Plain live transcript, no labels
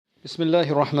بسم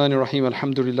الله الرحمن الرحيم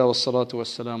الحمد لله والصلاة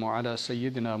والسلام على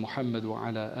سيدنا محمد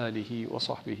وعلى آله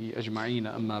وصحبه أجمعين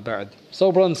أما بعد.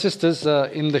 So brothers and sisters,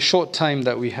 in the short time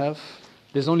that we have,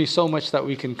 there's only so much that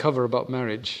we can cover about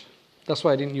marriage. That's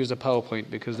why I didn't use a PowerPoint,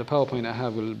 because the PowerPoint I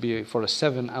have will be for a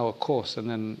 7-hour course and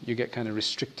then you get kind of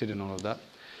restricted in all of that.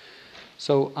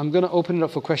 So I'm going to open it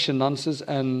up for question and answers,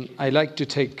 and I like to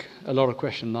take a lot of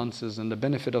question and answers, and the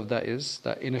benefit of that is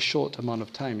that in a short amount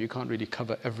of time you can't really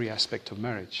cover every aspect of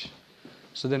marriage.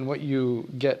 So then what you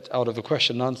get out of a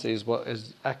question and answer is what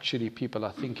is actually people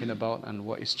are thinking about and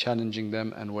what is challenging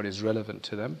them and what is relevant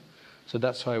to them. So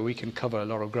that's why we can cover a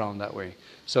lot of ground that way.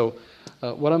 So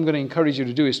what I'm going to encourage you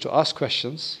to do is to ask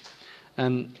questions,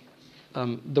 and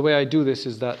the way I do this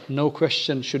is that no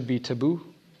question should be taboo.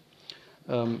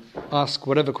 Ask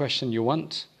whatever question you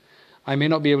want. I may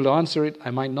not be able to answer it,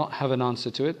 I might not have an answer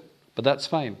to it, but that's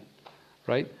fine,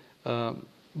 right?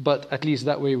 But at least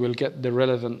that way we'll get the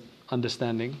relevant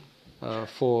understanding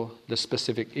for the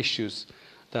specific issues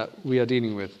that we are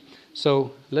dealing with.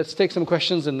 So let's take some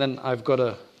questions, and then I've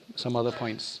got some other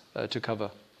points to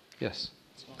cover. Yes.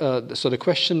 So the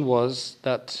question was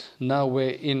that now we're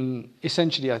in,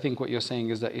 essentially I think what you're saying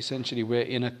is that essentially we're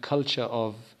in a culture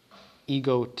of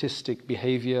egotistic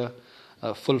behavior,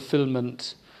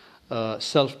 fulfillment,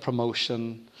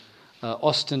 self-promotion,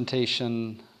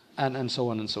 ostentation, and so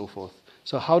on and so forth.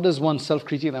 So how does one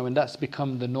self-critique that when that's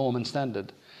become the norm and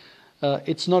standard?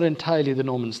 It's not entirely the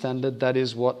norm and standard. That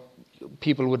is what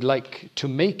people would like to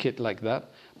make it like that.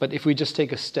 But if we just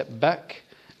take a step back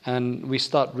and we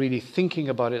start really thinking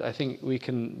about it, I think we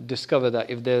can discover that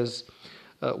if there's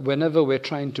whenever we're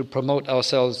trying to promote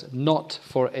ourselves not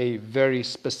for a very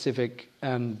specific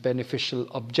and beneficial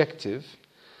objective,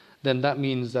 then that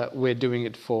means that we're doing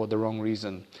it for the wrong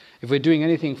reason. If we're doing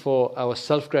anything for our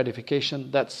self-gratification,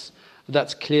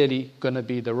 that's clearly going to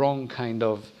be the wrong kind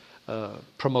of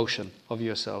promotion of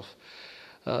yourself.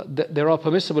 There are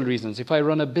permissible reasons. If I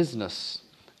run a business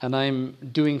and I'm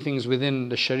doing things within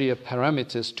the Sharia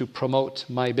parameters to promote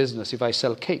my business, if I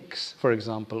sell cakes, for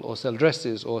example, or sell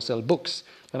dresses or sell books,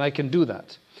 then I can do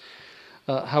that.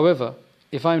 However,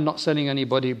 if I'm not selling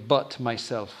anybody but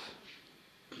myself,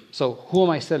 so who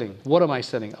am I selling? What am I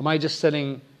selling? Am I just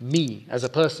selling me as a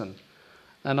person?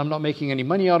 And I'm not making any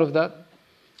money out of that.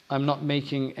 I'm not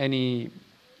making any,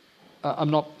 I'm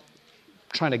not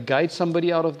trying to guide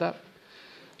somebody out of that.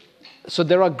 So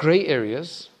there are gray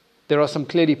areas. There are some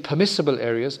clearly permissible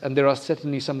areas, and there are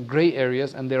certainly some gray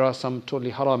areas, and there are some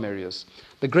totally haram areas.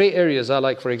 The gray areas are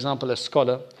like, for example, a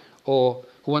scholar or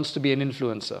who wants to be an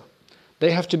influencer.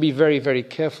 They have to be very, very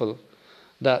careful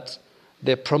that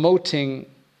they're promoting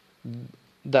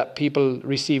that people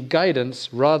receive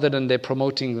guidance rather than they're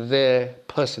promoting their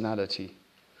personality.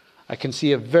 I can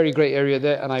see a very gray area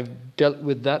there, and I've dealt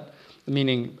with that,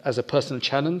 meaning as a personal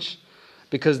challenge.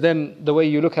 Because then the way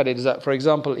you look at it is that, for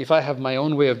example, if I have my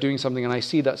own way of doing something and I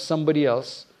see that somebody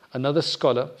else, another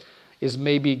scholar, is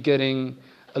maybe getting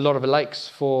a lot of likes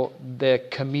for their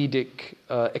comedic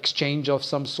exchange of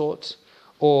some sort,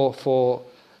 or for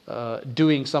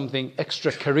doing something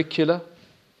extracurricular,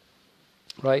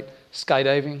 right?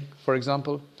 Skydiving, for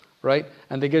example, right?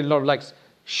 And they get a lot of likes.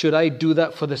 Should I do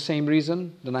that for the same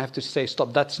reason? Then I have to say,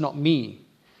 stop, that's not me,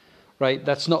 right?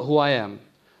 That's not who I am.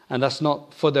 And that's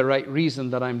not for the right reason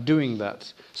that I'm doing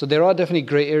that. So there are definitely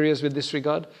gray areas with this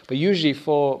regard. But usually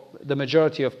for the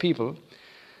majority of people,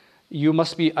 you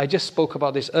must be, I just spoke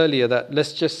about this earlier, that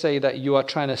let's just say that you are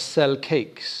trying to sell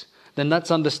cakes. Then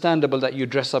that's understandable that you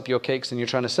dress up your cakes and you're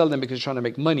trying to sell them because you're trying to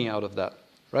make money out of that,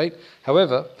 right?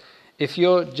 However, if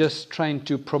you're just trying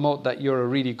to promote that you're a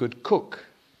really good cook,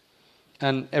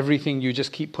 and everything you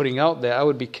just keep putting out there, I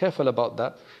would be careful about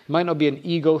that. It might not be an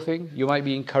ego thing. You might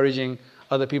be encouraging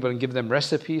other people and give them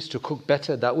recipes to cook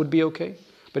better. That would be okay.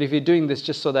 But if you're doing this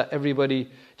just so that everybody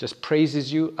just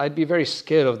praises you, I'd be very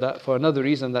scared of that for another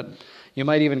reason, that you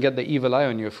might even get the evil eye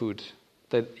on your food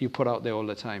that you put out there all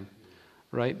the time,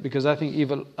 right? Because I think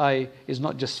evil eye is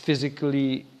not just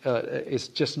physically, it's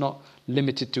just not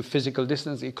limited to physical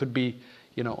distance. It could be,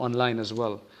 online as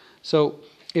well. So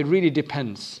it really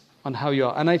depends on how you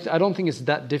are. And I don't think it's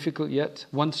that difficult yet.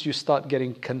 Once you start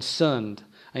getting concerned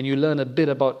and you learn a bit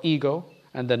about ego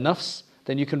and the nafs,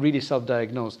 then you can really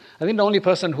self-diagnose. I think the only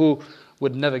person who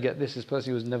would never get this is a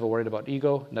person who's never worried about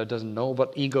ego, doesn't know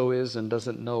what ego is, and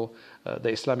doesn't know the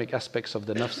Islamic aspects of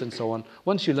the nafs and so on.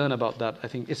 Once you learn about that, I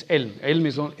think it's ilm.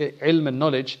 Ilm and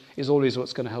knowledge is always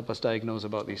what's going to help us diagnose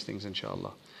about these things,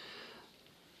 inshallah.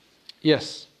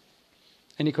 Yes?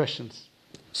 Any questions?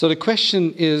 So the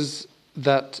question is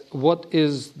that what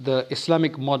is the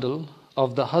Islamic model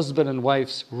of the husband and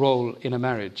wife's role in a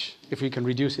marriage. If we can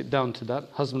reduce it down to that,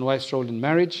 husband and wife's role in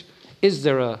marriage, is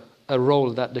there a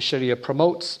role that the Sharia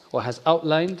promotes or has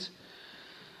outlined?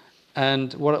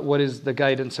 And what is the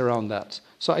guidance around that?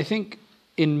 So I think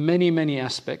in many, many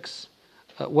aspects,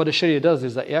 what the Sharia does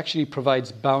is that it actually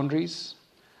provides boundaries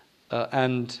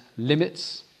and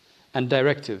limits and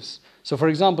directives. So for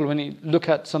example, when you look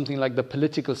at something like the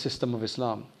political system of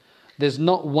Islam, there's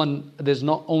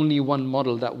not only one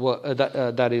model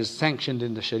that is sanctioned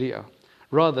in the Sharia.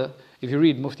 Rather, if you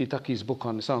read Mufti Taqi's book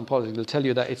on Islam and politics, it'll tell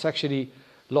you that it's actually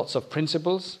lots of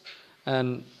principles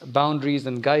and boundaries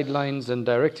and guidelines and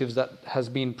directives that has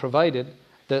been provided.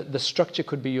 The structure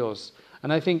could be yours.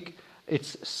 And I think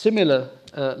it's similar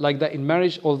like that in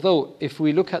marriage, although if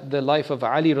we look at the life of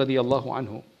Ali radiallahu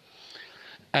anhu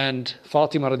and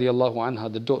Fatima radiallahu anha,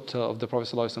 the daughter of the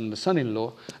Prophet ﷺ, the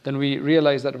son-in-law, then we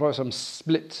realize that the Prophet ﷺ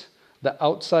split the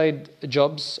outside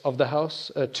jobs of the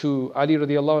house to Ali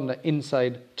radiallahu anhu, the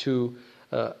inside to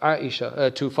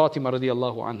Aisha, to Fatima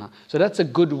radiallahu anha. So that's a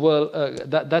good world,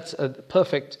 that's a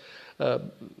perfect,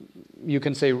 you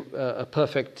can say a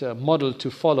perfect model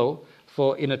to follow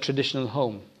for in a traditional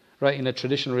home, right? In a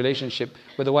traditional relationship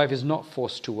where the wife is not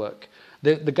forced to work.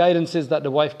 The guidance is that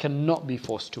the wife cannot be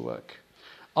forced to work.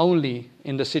 Only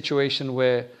in the situation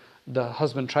where the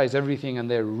husband tries everything and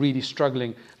they're really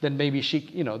struggling, then maybe she,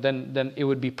 then it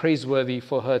would be praiseworthy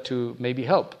for her to maybe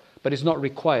help. But it's not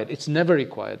required. It's never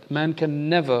required. Man can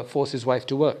never force his wife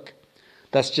to work.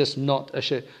 That's just not a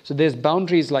share. So there's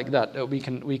boundaries like that we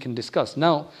can discuss.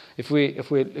 Now, if we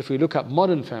look at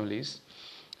modern families,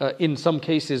 in some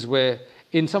cases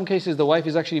the wife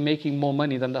is actually making more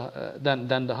money than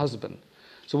the husband.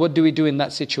 So what do we do in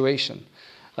that situation?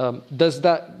 Does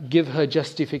that give her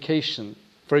justification?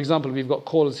 For example, we've got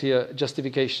calls here,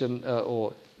 justification,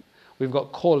 or we've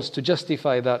got calls to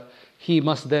justify that he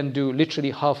must then do literally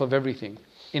half of everything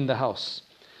in the house.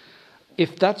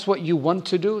 If that's what you want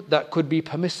to do, that could be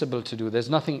permissible to do. There's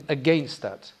nothing against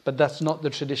that. But that's not the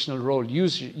traditional role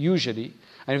usually.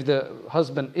 And if the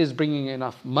husband is bringing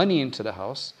enough money into the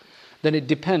house, then it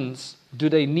depends, do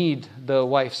they need the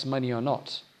wife's money or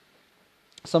not?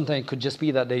 Sometimes it could just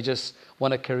be that they just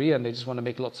want a career and they just want to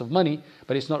make lots of money,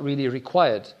 but it's not really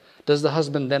required. Does the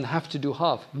husband then have to do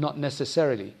half? Not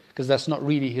necessarily, because that's not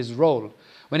really his role.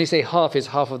 When he say half, is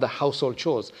half of the household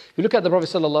chores. If you look at the Prophet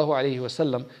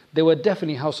ﷺ, there were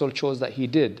definitely household chores that he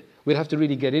did. We'd have to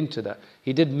really get into that.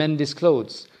 He did mend his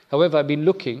clothes. However, I've been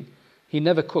looking, he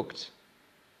never cooked.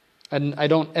 And I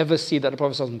don't ever see that the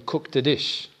Prophet ﷺ cooked a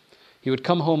dish. He would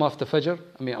come home after Fajr,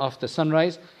 after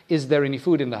sunrise. Is there any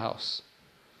food in the house?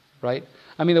 Right?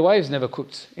 The wives never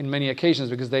cooked in many occasions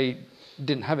because they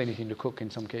didn't have anything to cook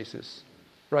in some cases.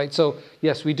 Right? So,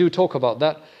 yes, we do talk about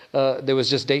that. There was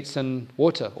just dates and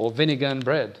water or vinegar and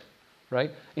bread,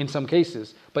 right? In some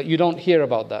cases. But you don't hear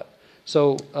about that.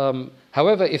 So,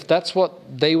 however, if that's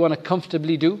what they want to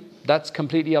comfortably do, that's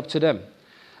completely up to them.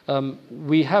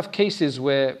 We have cases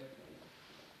where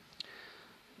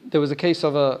there was a case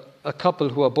of a couple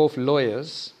who are both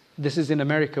lawyers. This is in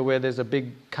America where there's a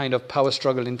big kind of power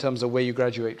struggle in terms of where you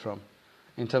graduate from,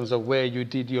 in terms of where you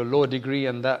did your law degree,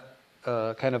 and that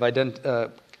kind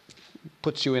of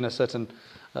puts you in a certain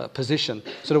position.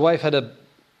 So the wife had a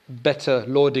better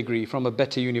law degree from a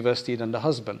better university than the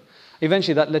husband.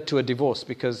 Eventually that led to a divorce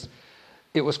because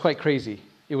it was quite crazy.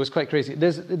 It was quite crazy.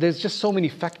 There's just so many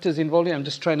factors involved here. I'm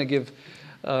just trying to give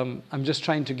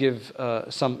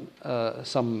some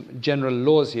general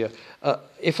laws here.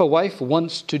 If a wife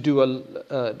wants to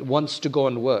go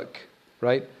and work,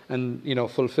 right,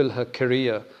 and fulfill her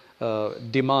career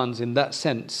demands in that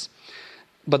sense,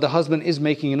 but the husband is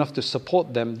making enough to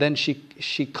support them, then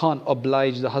she can't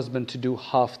oblige the husband to do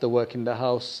half the work in the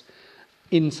house,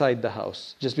 inside the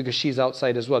house, just because she's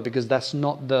outside as well, because that's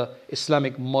not the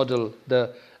Islamic model,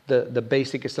 the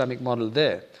basic Islamic model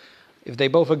there. If they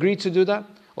both agree to do that,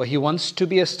 or he wants to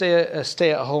be a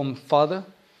stay-at-home father,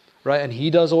 right, and he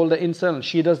does all the inside and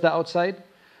she does the outside,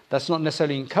 that's not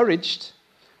necessarily encouraged,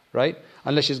 right,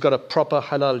 unless she's got a proper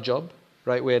halal job,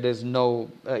 right, where there's no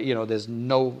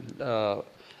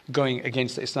going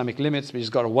against the Islamic limits, but she's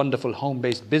got a wonderful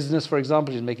home-based business, for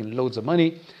example, she's making loads of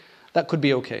money, that could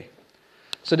be okay.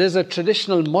 So there's a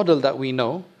traditional model that we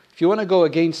know. If you want to go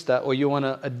against that or you want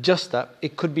to adjust that,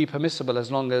 it could be permissible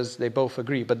as long as they both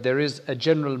agree. But there is a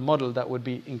general model that would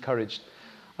be encouraged.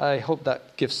 I hope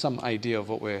that gives some idea of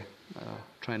what we're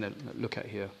trying to look at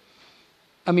here.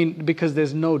 Because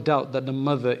there's no doubt that the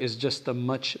mother is just a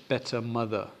much better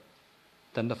mother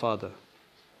than the father,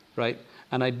 right?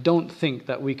 And I don't think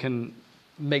that we can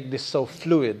make this so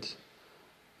fluid,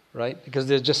 right? Because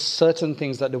there's just certain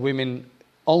things that the women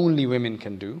only women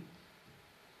can do,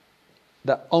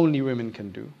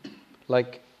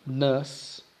 like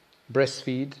nurse,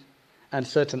 breastfeed, and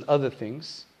certain other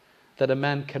things that a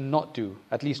man cannot do,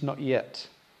 at least not yet,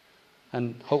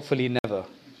 and hopefully never,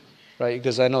 right?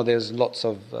 Because I know there's lots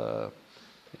of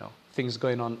things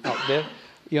going on out there.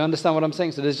 You understand what I'm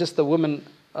saying? So there's just the woman,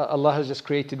 Allah has just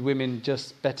created women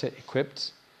just better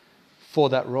equipped for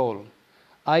that role.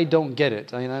 I don't get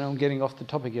it. I know I'm getting off the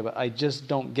topic here, but I just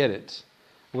don't get it.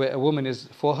 Where a woman is,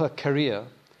 for her career,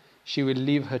 she will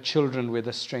leave her children with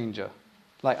a stranger.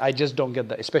 Like, I just don't get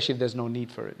that, especially if there's no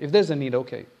need for it. If there's a need,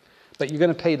 okay. But you're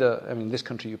going to pay this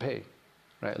country you pay,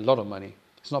 right? A lot of money.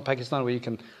 It's not Pakistan where you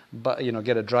can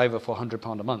get a driver for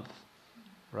 £100 a month,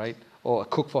 right? Or a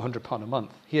cook for £100 a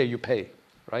month. Here you pay,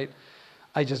 right?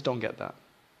 I just don't get that.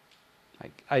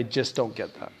 I just don't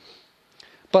get that.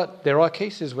 But there are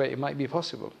cases where it might be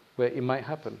possible, where it might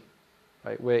happen,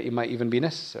 right? Where it might even be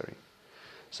necessary.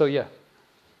 So yeah.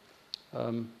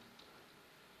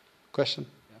 Question?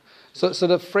 So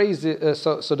the phrase,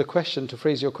 so the question, to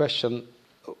phrase your question,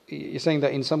 you're saying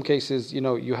that in some cases,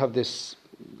 you have this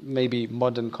maybe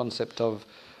modern concept of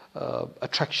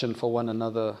attraction for one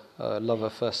another, love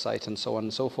at first sight, and so on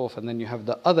and so forth. And then you have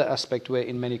the other aspect where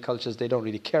in many cultures they don't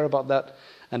really care about that,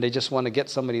 and they just want to get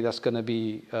somebody that's going to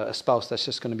be a spouse that's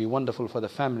just going to be wonderful for the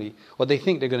family, or they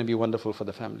think they're going to be wonderful for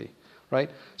the family, right?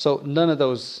 So none of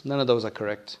those are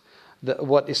correct.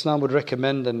 What Islam would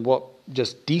recommend, and what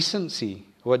just decency,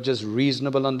 what just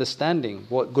reasonable understanding,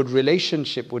 what good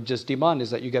relationship would just demand,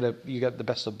 is that you get the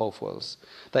best of both worlds.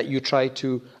 That you try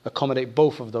to accommodate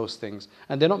both of those things.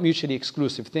 And they're not mutually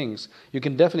exclusive things. You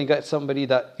can definitely get somebody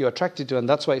that you're attracted to, and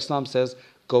that's why Islam says,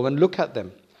 go and look at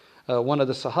them. One of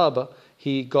the Sahaba,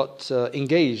 he got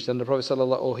engaged, and the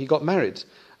Prophet he got married.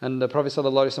 And the Prophet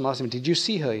ﷺ asked him, did you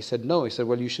see her? He said, no. He said,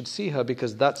 well, you should see her,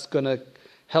 because that's going to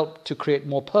help to create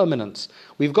more permanence.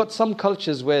 We've got some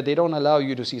cultures where they don't allow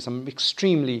you to see, some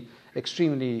extremely,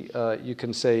 you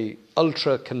can say,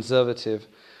 ultra-conservative,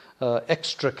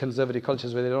 extra-conservative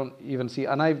cultures where they don't even see.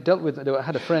 And I've dealt with, I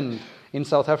had a friend in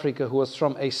South Africa who was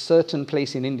from a certain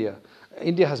place in India.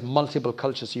 India has multiple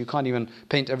cultures, so you can't even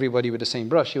paint everybody with the same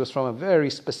brush. He was from a very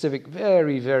specific,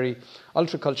 very, very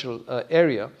ultra-cultural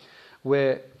area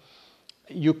where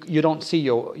you don't see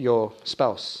your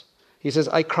spouse. He says,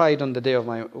 I cried on the day of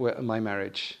my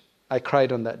marriage. I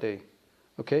cried on that day.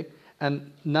 Okay?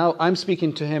 And now I'm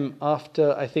speaking to him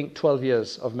after, I think, 12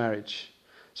 years of marriage.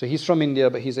 So he's from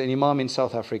India, but he's an imam in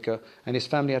South Africa, and his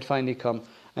family had finally come.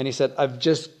 And he said, I've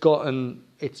just gotten,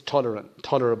 it's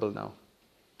tolerable now.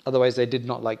 Otherwise, I did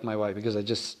not like my wife, because I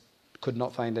just could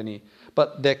not find any.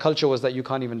 But their culture was that you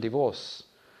can't even divorce,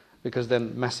 because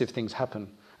then massive things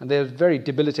happen. And they're very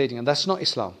debilitating, and that's not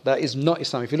Islam. That is not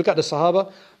Islam. If you look at the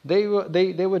Sahaba, they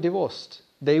were divorced.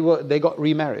 They got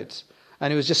remarried,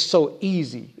 and it was just so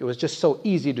easy. It was just so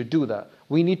easy to do that.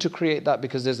 We need to create that,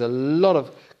 because there's a lot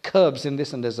of curbs in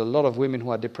this, and there's a lot of women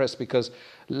who are depressed because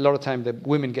a lot of time the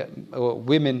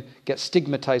women get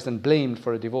stigmatized and blamed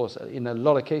for a divorce in a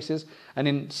lot of cases. And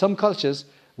in some cultures,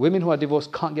 women who are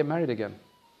divorced can't get married again.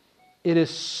 It is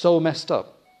so messed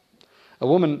up. A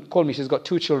woman called me, she's got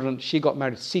 2 children, she got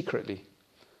married secretly.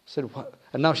 I said, what?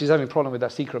 And now she's having a problem with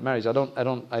that secret marriage.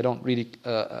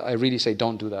 I really say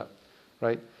don't do that,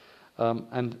 right?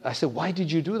 And I said, why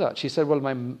did you do that? She said, well,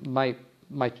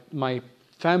 my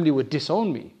family would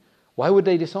disown me. Why would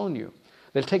they disown you?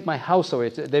 They'll take my house away.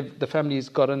 The family's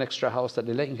got an extra house that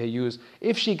they're letting her use.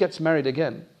 If she gets married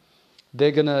again,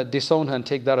 they're going to disown her and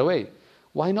take that away.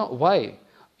 Why not? Why?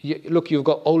 Look, you've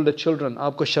got older children.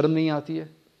 Aapko sharm nahi aati hai?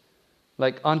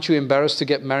 Like, aren't you embarrassed to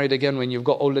get married again when you've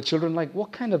got older children? Like,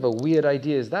 what kind of a weird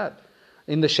idea is that?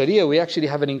 In the Sharia, we actually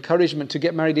have an encouragement to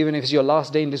get married even if it's your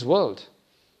last day in this world.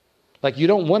 Like, you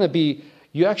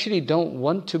actually don't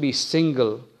want to be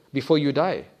single before you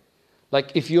die.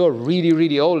 Like, if you're really,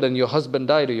 really old and your husband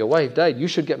died or your wife died, you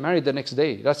should get married the next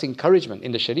day. That's encouragement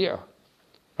in the Sharia,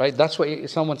 right? That's what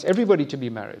Islam wants everybody to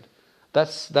be married.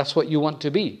 That's what you want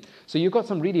to be. So you've got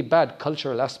some really bad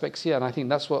cultural aspects here, and I think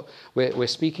that's what we're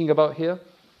speaking about here.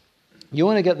 You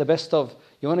want to get the best of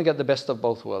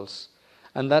both worlds,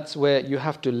 and that's where you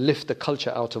have to lift the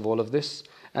culture out of all of this.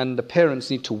 And the parents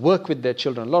need to work with their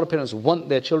children. A lot of parents want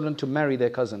their children to marry their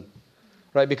cousin,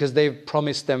 right? Because they've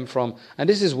promised them and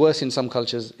this is worse in some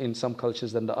cultures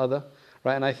than the other,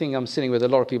 right? And I think I'm sitting with a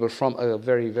lot of people from a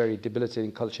very, very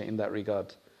debilitating culture in that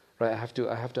regard. Right, I have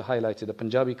to highlight it. The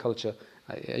Punjabi culture.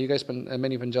 You guys,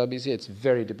 many Punjabis here. It's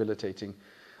very debilitating.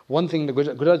 One thing, the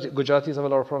Gujaratis have a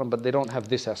lot of problem, but they don't have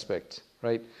this aspect,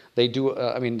 right? They do,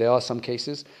 there are some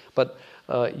cases, but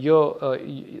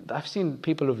I've seen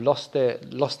people who've lost their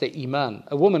iman.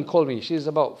 A woman called me, she's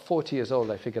about 40 years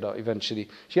old, I figured out eventually.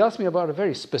 She asked me about a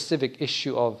very specific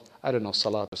issue of, I don't know,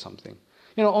 salat or something.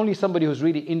 Only somebody who's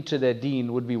really into their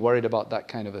deen would be worried about that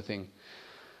kind of a thing.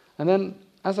 And then,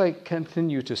 as I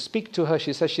continue to speak to her,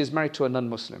 she says she's married to a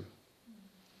non-Muslim.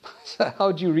 So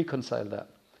how do you reconcile that?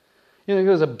 It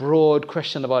was a broad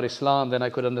question about Islam, then I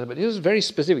could understand, but it was very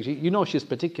specific. She's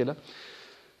particular.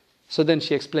 So then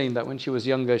she explained that when she was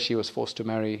younger, she was forced to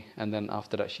marry, and then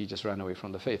after that, she just ran away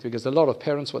from the faith. Because a lot of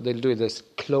parents, what they'll do is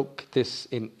cloak this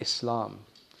in Islam,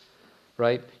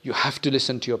 right? You have to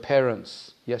listen to your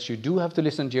parents. Yes, you do have to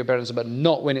listen to your parents, but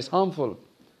not when it's harmful.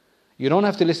 You don't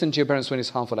have to listen to your parents when it's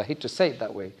harmful. I hate to say it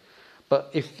that way. But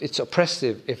if it's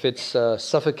oppressive, if it's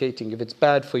suffocating, if it's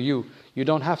bad for you, you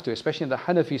don't have to. Especially in the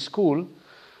Hanafi school,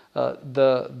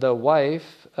 the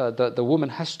wife, the woman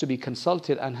has to be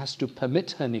consulted and has to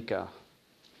permit her nikah.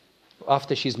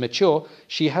 After she's mature,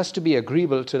 she has to be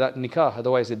agreeable to that nikah.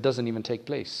 Otherwise, it doesn't even take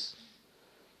place.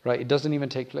 Right? It doesn't even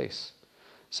take place.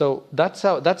 So that's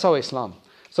our Islam.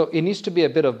 So it needs to be a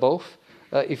bit of both.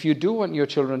 If you do want your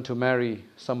children to marry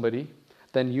somebody,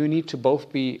 then you need to both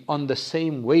be on the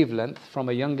same wavelength from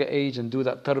a younger age and do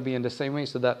that tarbiyah in the same way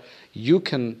so that you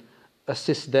can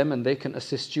assist them and they can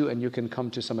assist you and you can come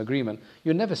to some agreement.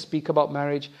 You never speak about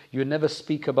marriage. You never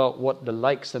speak about what the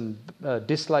likes and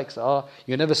dislikes are.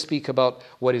 You never speak about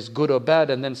what is good or bad,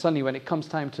 and then suddenly when it comes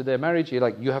time to their marriage, you're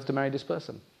like, you have to marry this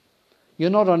person. You're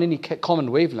not on any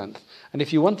common wavelength. And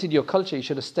if you wanted your culture, you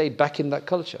should have stayed back in that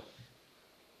culture.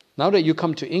 Now that you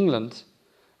come to England,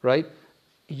 right,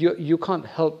 you can't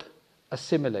help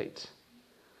assimilate.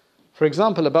 For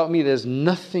example, about me, there's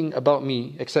nothing about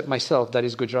me except myself that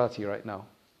is Gujarati right now.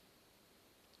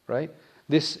 Right?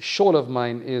 This shawl of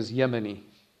mine is Yemeni.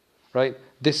 Right?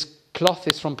 This cloth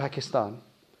is from Pakistan,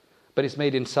 but it's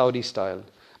made in Saudi style.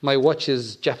 My watch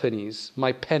is Japanese.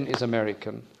 My pen is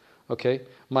American. Okay?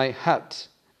 My hat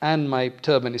and my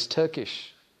turban is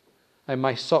Turkish. And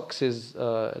my socks is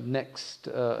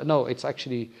it's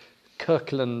actually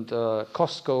Kirkland,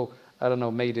 Costco, I don't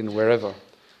know, made in wherever.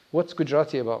 What's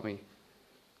Gujarati about me?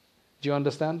 Do you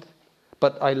understand?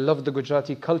 But I love the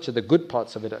Gujarati culture, the good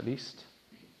parts of it at least.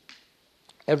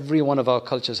 Every one of our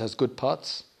cultures has good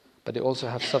parts, but they also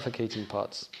have suffocating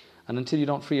parts. And until you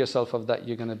don't free yourself of that,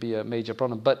 you're going to be a major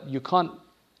problem. But you can't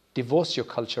divorce your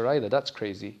culture either. That's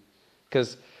crazy.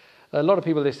 Because a lot of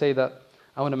people, they say that,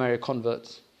 I want to marry a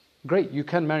convert. Great, you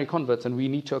can marry converts and we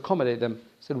need to accommodate them. I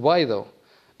said, why though?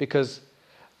 Because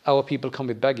our people come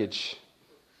with baggage.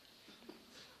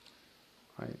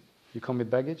 Right? You come with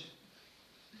baggage?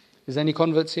 Is there any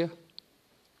converts here?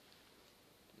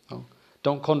 No.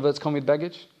 Don't converts come with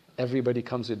baggage? Everybody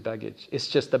comes with baggage. It's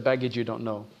just the baggage you don't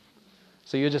know.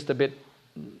 So you're just a bit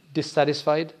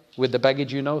dissatisfied with the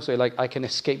baggage you know. So you're like, I can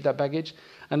escape that baggage.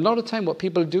 And a lot of time what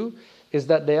people do is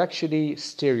that they actually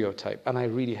stereotype. And I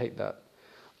really hate that.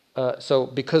 So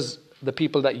because the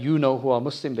people that you know who are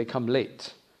Muslim, they come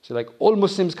late. So like, all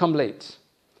Muslims come late.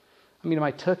 I mean,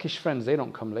 my Turkish friends, they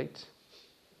don't come late.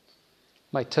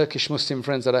 My Turkish Muslim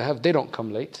friends that I have, they don't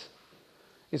come late.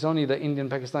 It's only the Indian,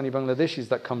 Pakistani, Bangladeshis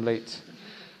that come late.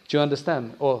 Do you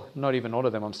understand? Or not even all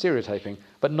of them, I'm stereotyping,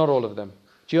 but not all of them.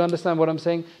 Do you understand what I'm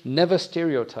saying? Never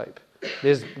stereotype.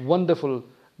 There's wonderful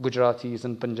Gujaratis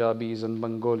and Punjabis and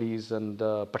Bengalis and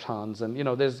Pathans, and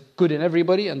there's good in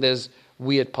everybody and there's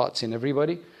weird parts in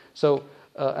everybody. So,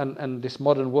 and this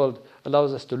modern world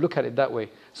allows us to look at it that way.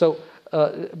 So,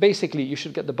 basically, you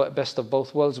should get the best of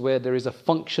both worlds, where there is a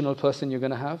functional person you're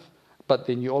going to have, but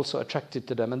then you're also attracted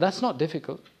to them. And that's not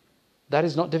difficult. That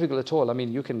is not difficult at all. I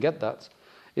mean, you can get that.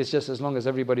 It's just as long as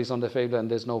everybody's on the favor and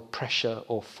there's no pressure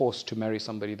or force to marry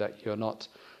somebody that you're not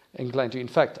inclined to. In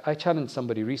fact, I challenged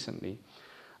somebody recently.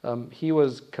 He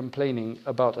was complaining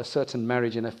about a certain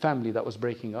marriage in a family that was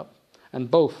breaking up. And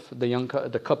both,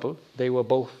 the couple, they were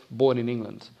both born in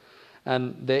England.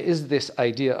 And there is this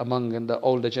idea among the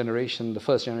older generation, the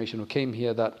first generation who came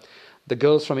here, that the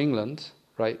girls from England,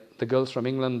 right? The girls from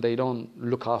England, they don't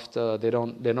look after,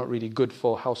 they're not really good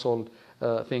for household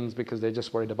things because they're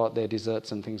just worried about their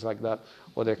desserts and things like that,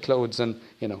 or their clothes and,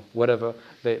 whatever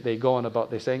they go on about,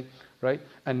 they're saying, right?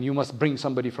 And you must bring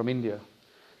somebody from India.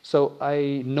 So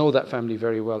I know that family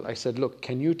very well. I said, look,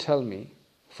 can you tell me,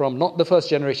 from not the first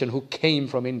generation who came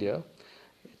from India,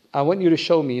 I want you to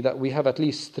show me that we have at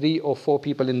least 3 or 4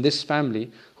 people in this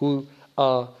family who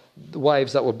are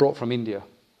wives that were brought from India,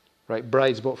 right?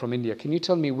 Brides brought from India. Can you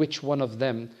tell me which one of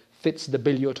them fits the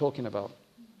bill you're talking about?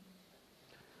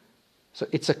 So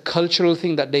it's a cultural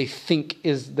thing that they think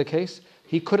is the case.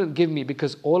 He couldn't give me,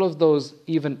 because all of those,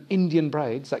 even Indian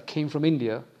brides that came from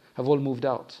India, have all moved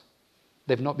out.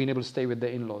 They've not been able to stay with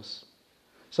their in-laws.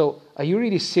 So are you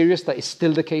really serious that it's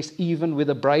still the case even with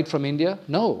a bride from India?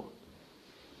 No.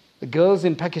 The girls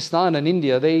in Pakistan and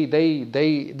India,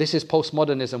 this is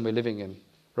postmodernism we're living in,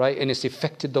 right? And it's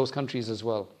affected those countries as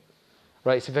well,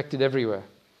 right? It's affected everywhere.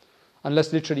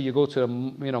 Unless literally you go to a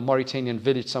Mauritanian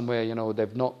village somewhere,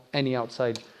 they've not any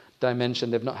outside dimension,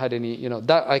 they've not had any,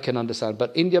 that I can understand.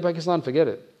 But India, Pakistan, forget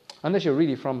it. Unless you're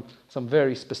really from some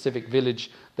very specific village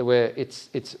where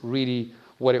it's really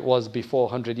what it was before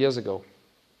 100 years ago.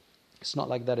 It's not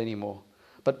like that anymore.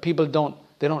 But people don't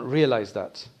realize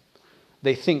that.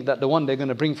 They think that the one they're going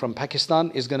to bring from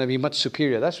Pakistan is going to be much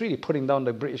superior. That's really putting down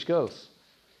the British girls,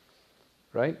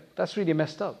 right? That's really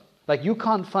messed up. Like, you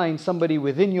can't find somebody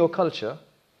within your culture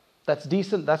that's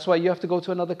decent. That's why you have to go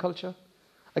to another culture.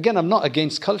 Again, I'm not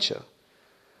against culture.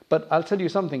 But I'll tell you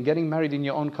something, getting married in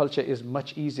your own culture is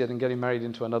much easier than getting married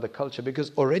into another culture,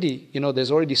 because already,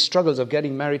 there's already struggles of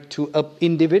getting married to an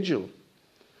individual.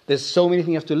 There's so many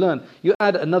things you have to learn. You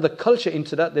add another culture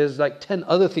into that, there's like 10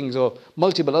 other things or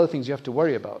multiple other things you have to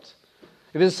worry about.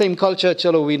 If it's the same culture,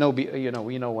 chalo, we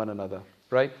know one another,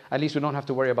 right? At least we don't have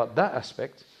to worry about that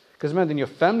aspect. Because remember, then your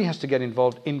family has to get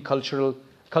involved in cultural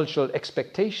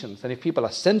expectations. And if people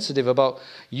are sensitive about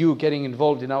you getting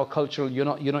involved in our cultural, you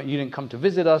didn't come to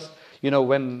visit us,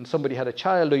 when somebody had a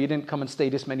child, or you didn't come and stay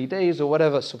this many days or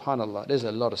whatever, subhanallah, there's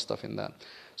a lot of stuff in that.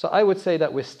 So I would say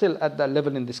that we're still at that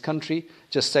level in this country,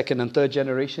 just second and third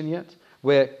generation yet,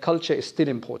 where culture is still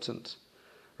important,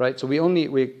 right? So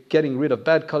we're getting rid of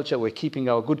bad culture, we're keeping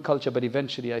our good culture, but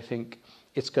eventually I think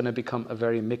it's going to become a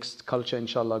very mixed culture,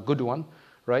 inshallah, a good one,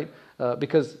 right?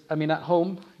 Because, at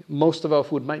home, most of our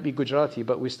food might be Gujarati,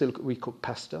 but we cook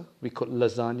pasta, we cook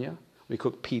lasagna, we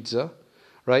cook pizza,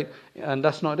 right? And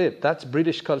that's not it. That's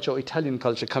British culture or Italian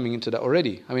culture coming into that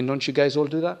already. Don't you guys all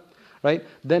do that? Right?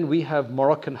 Then we have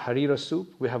Moroccan harira soup,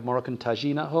 we have Moroccan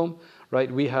tagine at home,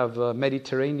 right? We have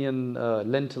Mediterranean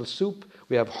lentil soup,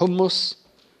 we have hummus.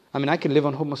 I can live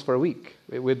on hummus for a week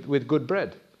with good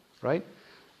bread, right?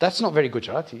 That's not very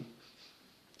Gujarati.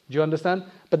 Do you understand?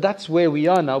 But that's where we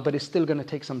are now, but it's still going to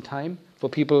take some time for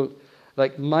people.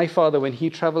 Like my father, when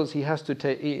he travels, he has to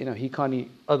take, he can't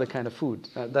eat other kind of food.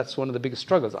 That's one of the biggest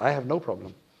struggles. I have no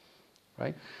problem,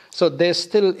 right? So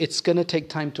it's going to take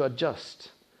time to adjust.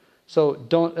 So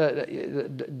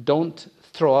don't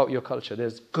throw out your culture.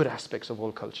 There's good aspects of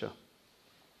all culture,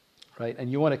 right?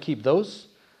 And you want to keep those.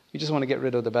 You just want to get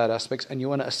rid of the bad aspects, and you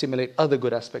want to assimilate other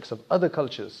good aspects of other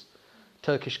cultures.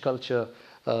 Turkish culture,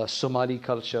 Somali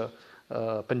culture,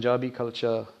 Punjabi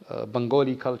culture,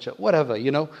 Bengali culture, whatever,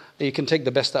 you can take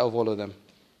the best out of all of them.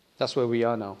 That's where we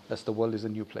are now. The world is a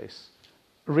new place.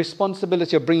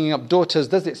 Responsibility of bringing up daughters,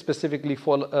 does it specifically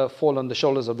fall on the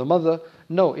shoulders of the mother?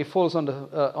 No, it falls on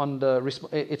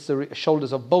the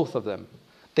shoulders of both of them.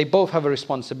 They both have a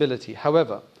responsibility.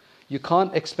 However, you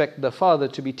can't expect the father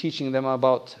to be teaching them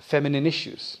about feminine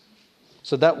issues.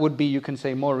 So that would be, you can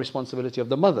say, more responsibility of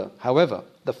the mother. However,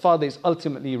 the father is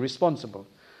ultimately responsible.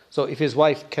 So if his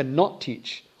wife cannot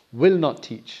teach, will not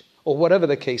teach, or whatever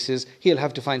the case is, he'll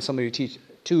have to find somebody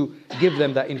to give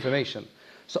them that information.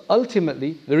 So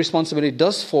ultimately, the responsibility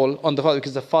does fall on the father,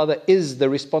 because the father is the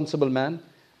responsible man.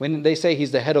 When they say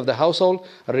he's the head of the household,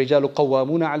 الرِّجَالُ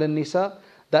قَوَّامُونَ عَلَى النِّسَاءِ,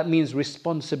 that means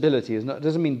responsibility. It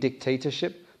doesn't mean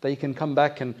dictatorship, that he can come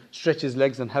back and stretch his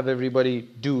legs and have everybody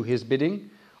do his bidding,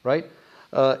 right?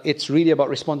 It's really about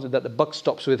responsibility, that the buck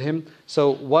stops with him.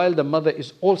 So while the mother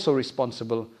is also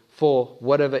responsible for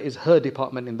whatever is her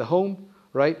department in the home,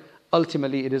 right?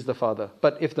 Ultimately, it is the father.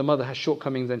 But if the mother has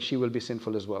shortcomings, then she will be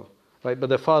sinful as well. Right, but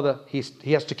the father, he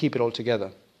has to keep it all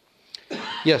together.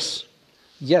 Yes,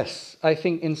 I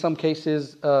think in some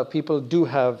cases people do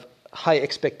have high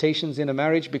expectations in a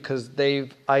marriage because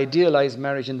they've idealized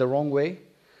marriage in the wrong way.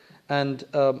 And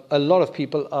a lot of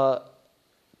people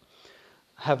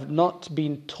have not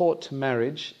been taught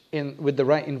marriage with the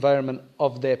right environment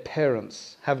of their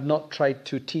parents, have not tried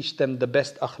to teach them the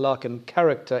best akhlaq and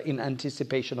character in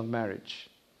anticipation of marriage.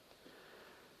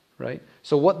 Right?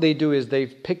 So what they do is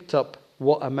they've picked up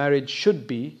what a marriage should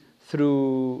be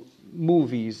through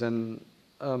movies and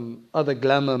other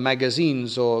glamour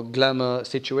magazines or glamour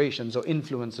situations or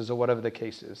influences or whatever the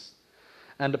case is.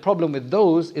 And the problem with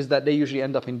those is that they usually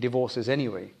end up in divorces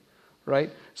anyway. Right?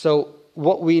 So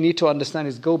what we need to understand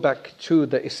is go back to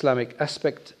the Islamic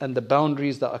aspect and the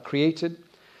boundaries that are created.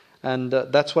 And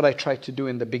that's what I tried to do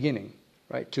in the beginning.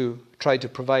 Right? To try to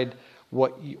provide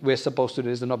what we're supposed to do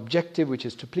is an objective, which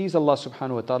is to please Allah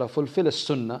subhanahu wa ta'ala, fulfill a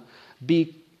sunnah,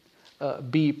 be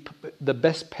be the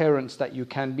best parents that you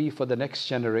can be for the next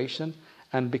generation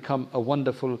and become a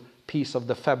wonderful piece of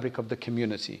the fabric of the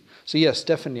community. So yes,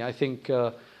 definitely, I think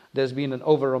there's been an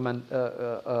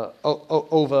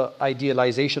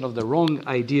over-idealization of the wrong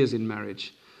ideas in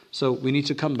marriage. So we need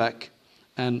to come back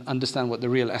and understand what the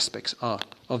real aspects are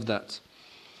of that.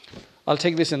 I'll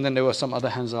take this, and then there were some other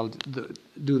hands, I'll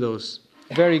do those.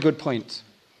 Very good point.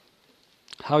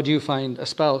 How do you find a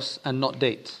spouse and not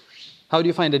date? How do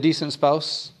you find a decent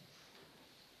spouse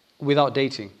without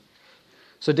dating?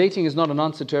 So dating is not an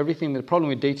answer to everything. The problem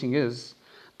with dating is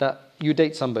that you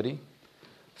date somebody.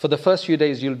 For the first few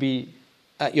days, you'll be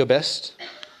at your best.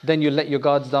 Then you let your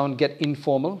guards down, get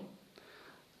informal.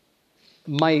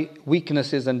 My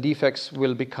weaknesses and defects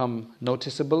will become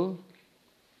noticeable.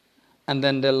 And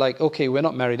then they're like, okay, we're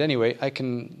not married anyway. I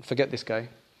can forget this guy.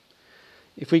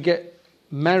 If we get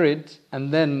married,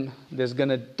 and then there's going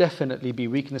to definitely be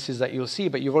weaknesses that you'll see,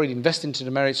 but you've already invested into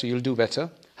the marriage, so you'll do better.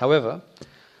 However,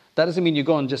 that doesn't mean you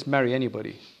go and just marry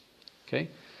anybody. Okay?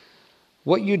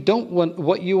 What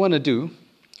you want to do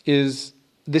is,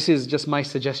 this is just my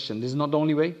suggestion. This is not the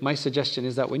only way. My suggestion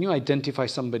is that when you identify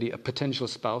somebody, a potential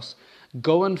spouse,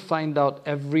 go and find out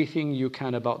everything you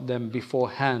can about them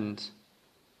beforehand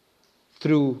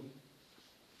through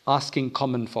asking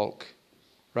common folk,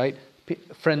 right?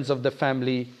 Friends of the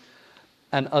family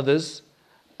and others.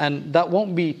 And that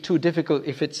won't be too difficult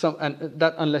if it's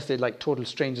unless they're like total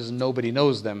strangers and nobody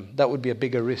knows them. That would be a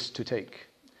bigger risk to take.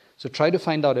 So try to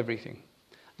find out everything.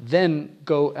 Then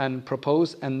go and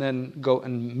propose, and then go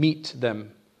and meet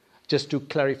them just to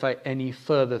clarify any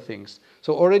further things.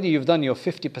 So already you've done your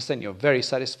 50%, you're very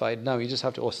satisfied. Now you just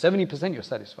have to, or 70% you're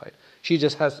satisfied. He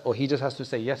just has to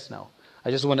say yes now. I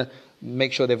just want to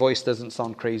make sure their voice doesn't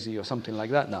sound crazy or something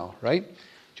like that now, right?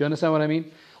 Do you understand what I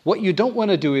mean? What you don't want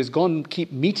to do is go and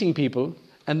keep meeting people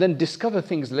and then discover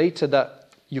things later that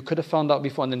you could have found out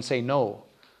before and then say no.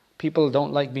 People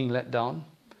don't like being let down.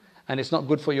 And it's not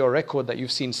good for your record that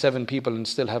you've seen 7 people and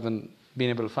still haven't been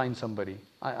able to find somebody.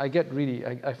 I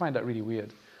find that really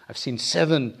weird. I've seen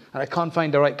 7 and I can't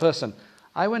find the right person.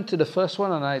 I went to the first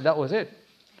one and that was it.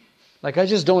 Like, I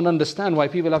just don't understand why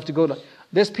people have to go.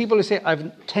 There's people who say,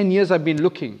 10 years I've been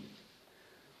looking.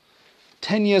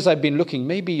 10 years I've been looking.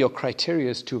 Maybe your criteria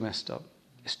is too messed up.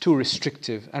 It's too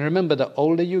restrictive. And remember, the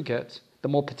older you get, the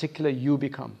more particular you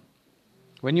become.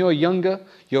 When you're younger,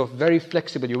 you're very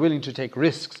flexible. You're willing to take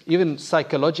risks. Even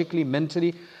psychologically,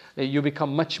 mentally, you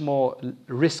become much more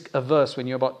risk averse when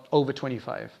you're about over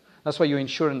 25. That's why your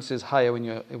insurance is higher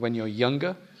when you're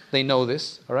younger. They know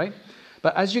this, all right?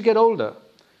 But as you get older,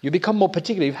 you become more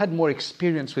particular. You've had more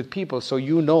experience with people, so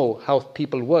you know how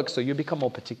people work, so you become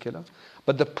more particular.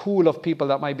 But the pool of people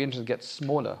that might be interested gets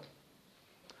smaller.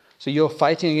 So you're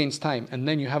fighting against time, and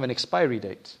then you have an expiry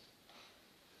date.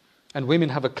 And women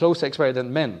have a closer expiry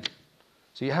than men.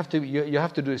 So you have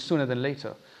to do it sooner than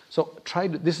later. So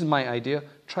this is my idea,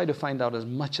 try to find out as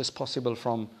much as possible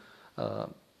from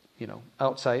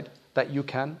outside that you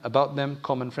can about them,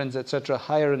 common friends, etc.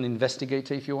 Hire an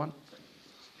investigator if you want.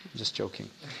 I'm just joking,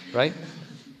 right?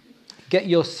 Get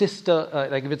your sister,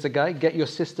 like if it's a guy, get your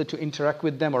sister to interact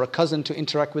with them, or a cousin to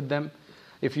interact with them.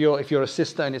 If you're a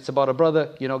sister and it's about a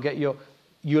brother,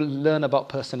 you'll learn about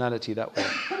personality that way.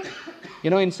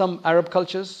 In some Arab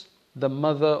cultures, the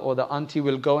mother or the auntie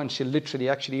will go and she'll literally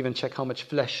actually even check how much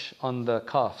flesh on the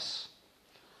calves,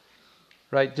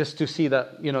 right? Just to see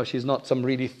that, she's not some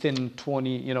really thin,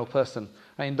 tawny, person.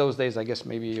 In those days, I guess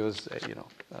maybe it was,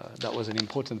 that was an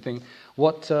important thing.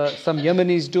 What some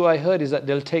Yemenis do, I heard, is that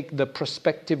they'll take the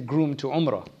prospective groom to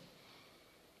Umrah.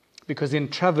 Because in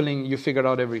traveling, you figure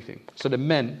out everything. So the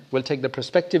men will take the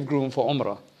prospective groom for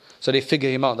Umrah. So they figure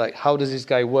him out, like, how does this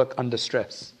guy work under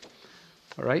stress?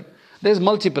 All right? There's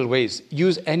multiple ways.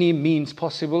 Use any means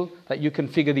possible that you can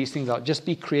figure these things out. Just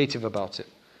be creative about it.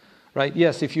 Right?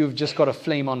 Yes, if you've just got a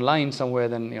flame online somewhere,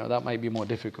 then that might be more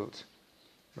difficult.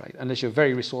 Right? Unless you're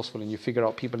very resourceful and you figure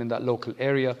out people in that local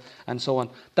area and so on.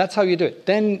 That's how you do it.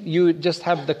 Then you just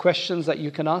have the questions that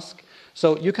you can ask.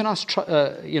 So you can ask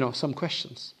some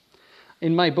questions.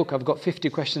 In my book, I've got 50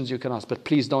 questions you can ask, but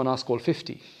please don't ask all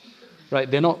 50. Right?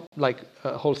 They're not like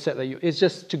a whole set that it's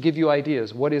just to give you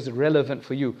ideas. What is relevant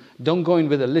for you? Don't go in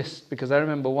with a list, because I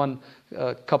remember one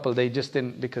couple, they just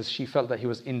didn't, because she felt that he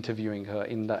was interviewing her,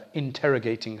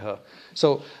 interrogating her.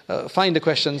 So find the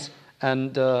questions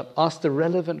and ask the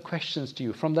relevant questions to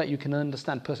you. From that you can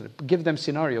understand personally. Give them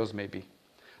scenarios maybe.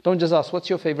 Don't just ask, what's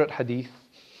your favorite hadith?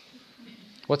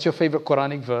 What's your favorite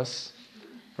Quranic verse?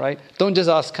 Right? Don't just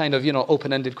ask kind of,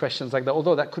 open-ended questions like that,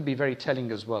 although that could be very telling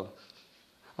as well.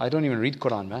 I don't even read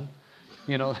Quran, man.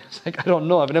 It's like, I don't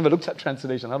know. I've never looked at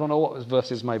translation. I don't know what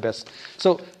verse is my best.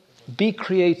 So be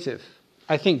creative.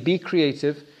 I think be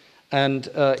creative, and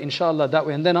inshallah that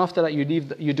way. And then after that, you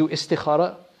do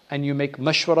istikhara, and you make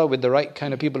mashwara with the right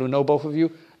kind of people who know both of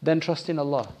you. Then trust in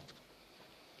Allah.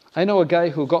 I know a guy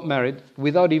who got married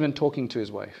without even talking to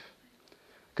his wife.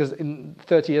 Because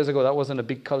 30 years ago, that wasn't a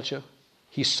big culture.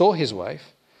 He saw his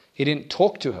wife. He didn't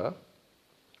talk to her.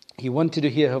 He wanted to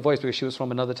hear her voice because she was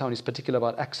from another town. He's particular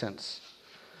about accents.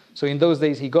 So in those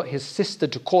days, he got his sister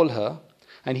to call her,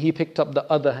 and he picked up the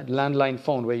other landline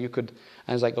phone where you could,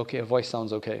 and it's like, okay, her voice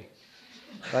sounds okay.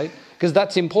 Right? Because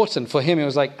that's important. For him, it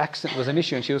was like accent was an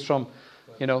issue, and she was from,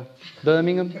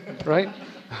 Birmingham, right?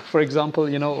 For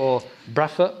example, or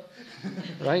Bradford,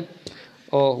 right?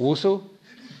 Or Wusu,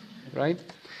 right?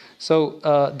 So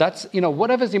that's,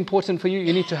 whatever's important for you,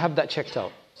 you need to have that checked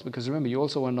out. Because remember, you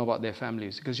also want to know about their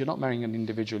families. Because you're not marrying an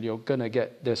individual, you're going to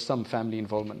there's some family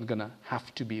involvement, going to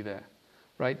have to be there,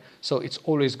 right? So it's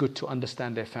always good to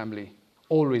understand their family.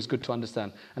 Always good to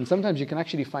understand. And sometimes you can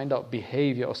actually find out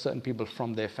behavior of certain people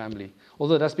from their family.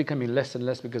 Although that's becoming less and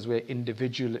less because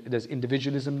there's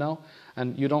individualism now.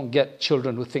 And you don't get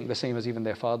children who think the same as even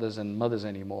their fathers and mothers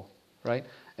anymore, right?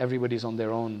 Everybody's on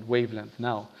their own wavelength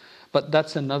now. But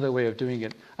that's another way of doing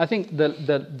it. I think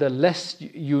the less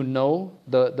you know,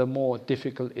 the more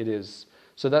difficult it is.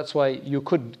 So that's why you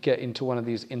could get into one of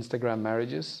these Instagram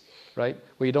marriages, right?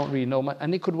 Where you don't really know much,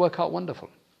 and it could work out wonderful.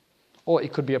 Or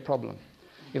it could be a problem.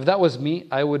 If that was me,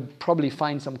 I would probably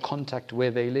find some contact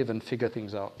where they live and figure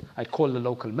things out. I'd call the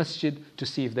local masjid to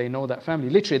see if they know that family.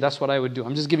 Literally, that's what I would do.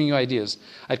 I'm just giving you ideas.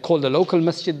 I'd call the local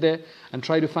masjid there and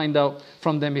try to find out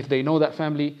from them if they know that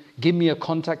family. Give me a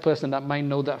contact person that might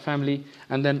know that family,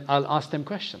 and then I'll ask them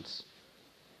questions.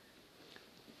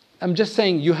 I'm just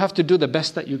saying you have to do the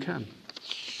best that you can.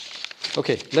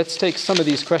 Okay, let's take some of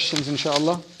these questions,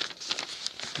 inshallah.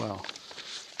 Wow.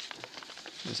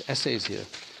 There's essays here.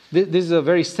 This is a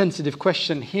very sensitive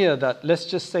question here, that let's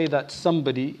just say that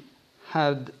somebody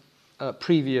had a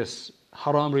previous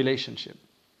haram relationship.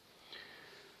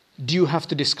 Do you have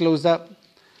to disclose that?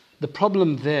 The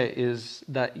problem there is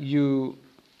that you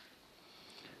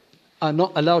are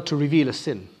not allowed to reveal a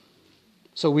sin.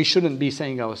 So we shouldn't be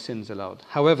saying our sins aloud.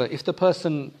 However, if the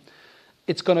person,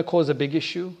 it's going to cause a big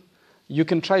issue, you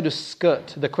can try to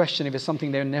skirt the question if it's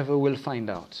something they never will find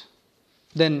out.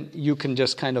 Then you can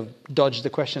just kind of dodge the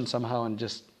question somehow and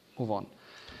just move on.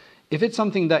 If it's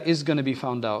something that is going to be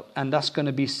found out, and that's going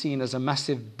to be seen as a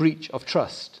massive breach of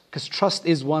trust, because trust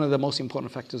is one of the most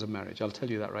important factors of marriage, I'll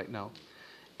tell you that right now.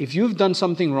 If you've done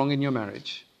something wrong in your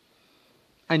marriage,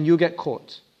 and you get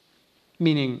caught,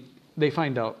 meaning they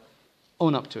find out,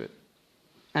 own up to it,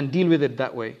 and deal with it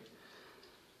that way.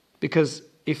 Because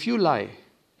if you lie,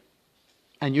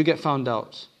 and you get found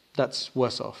out, that's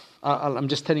worse off. I'm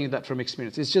just telling you that from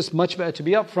experience. It's just much better to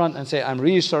be upfront and say, I'm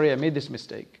really sorry, I made this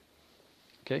mistake.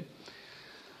 Okay?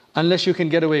 Unless you can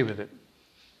get away with it.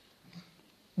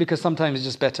 Because sometimes it's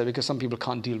just better, because some people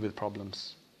can't deal with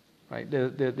problems. Right?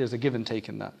 There's a give and take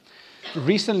in that.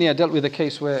 Recently I dealt with a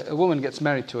case where a woman gets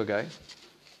married to a guy,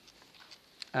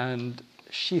 and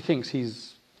she thinks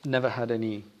he's never had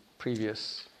any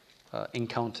previous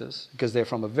encounters, because they're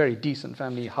from a very decent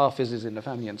family, Hafiz is in the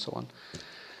family and so on.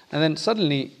 And then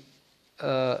suddenly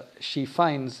she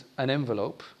finds an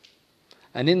envelope,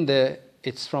 and in there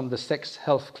it's from the sex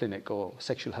health clinic or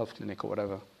sexual health clinic or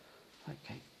whatever.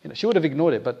 Okay. She would have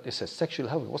ignored it, but it says sexual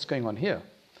health. What's going on here?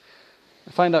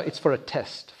 I find out it's for a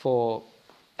test for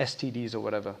STDs or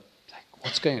whatever. Like,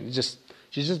 what's going on?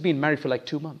 She's just been married for like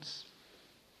 2 months.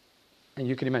 And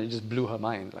you can imagine, it just blew her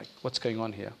mind. Like, what's going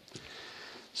on here?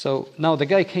 So now the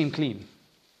guy came clean.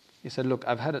 He said, look,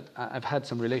 I've had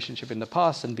some relationship in the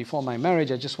past, and before my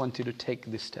marriage, I just wanted to take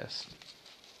this test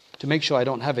to make sure I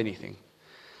don't have anything.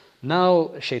 Now,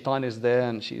 shaitan is there,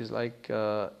 and she's like,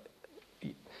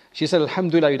 she said,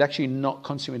 alhamdulillah, you'd actually not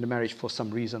consummate the marriage for some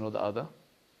reason or the other,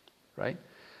 right?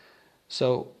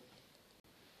 So,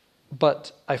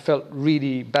 but I felt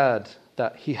really bad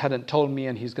that he hadn't told me,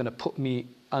 and he's going to put me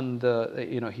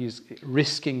under, he's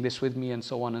risking this with me and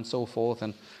so on and so forth.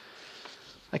 And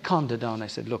I calmed her down. I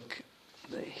said, look,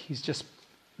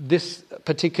 this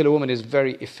particular woman is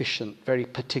very efficient, very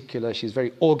particular. She's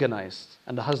very organized.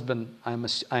 And the husband,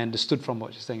 I understood from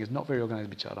what she's saying, is not very organized,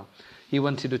 bichara. He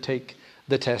wanted to take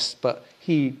the test, but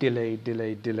he delayed.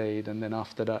 And then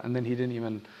after that, and then he didn't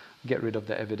even get rid of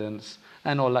the evidence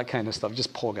and all that kind of stuff.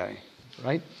 Just poor guy,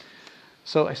 right?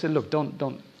 So I said, look,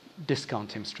 don't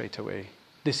discount him straight away.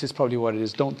 This is probably what it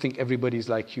is. Don't think everybody's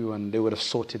like you and they would have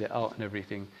sorted it out and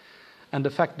everything. And the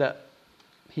fact that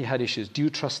he had issues, do you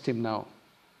trust him now?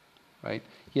 Right?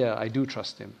 Yeah, I do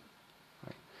trust him.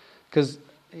 Because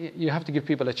you have to give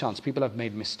people a chance. People have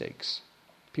made mistakes.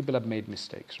 People have made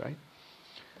mistakes, right?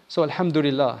 So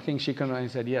alhamdulillah, I think she came and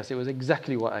said, yes, it was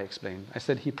exactly what I explained. I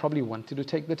said he probably wanted to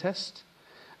take the test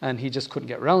and he just couldn't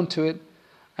get round to it.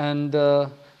 And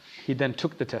he then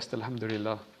took the test,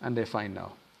 alhamdulillah, and they're fine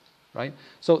now, right?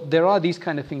 So there are these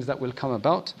kind of things that will come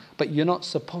about, but you're not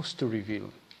supposed to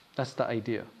reveal. That's the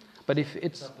idea. But if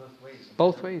it's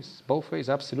both ways,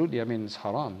 absolutely. I mean, it's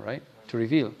haram, right, to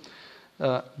reveal.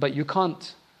 But you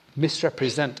can't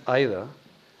misrepresent either.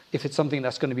 If it's something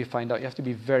that's going to be found out, you have to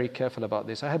be very careful about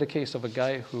this. I had a case of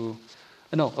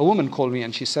a woman called me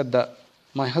and she said that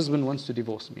my husband wants to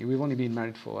divorce me. We've only been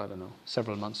married for,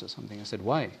 several months or something. I said,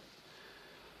 why?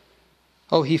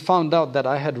 Oh, he found out that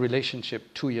I had a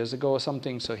relationship 2 years ago or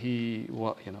something, so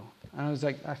And I was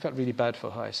like, I felt really bad for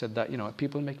her. I said that,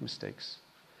 people make mistakes.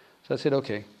 So I said,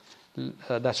 okay,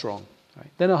 that's wrong.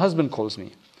 Right? Then her husband calls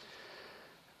me.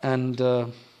 And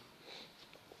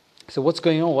so what's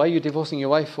going on? Why are you divorcing your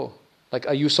wife for? Like,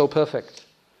 are you so perfect?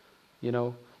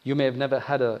 You may have never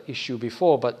had an issue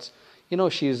before, but,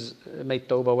 she's made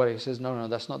tawbah. Where he says, no,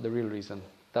 that's not the real reason.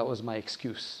 That was my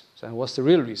excuse. So what's the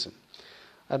real reason?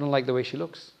 I don't like the way she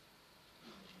looks.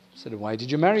 I said, why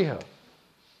did you marry her?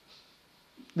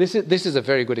 This is a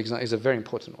very good example. It's a very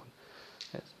important one.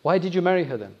 Yes. Why did you marry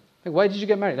her then? Like, why did you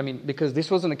get married? I mean, because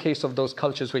this wasn't a case of those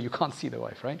cultures where you can't see the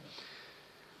wife, right?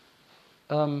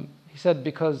 He said,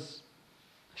 because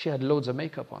she had loads of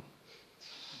makeup on,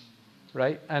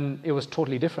 right? And it was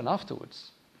totally different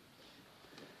afterwards.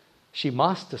 She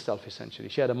masked herself, essentially.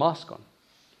 She had a mask on,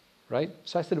 right?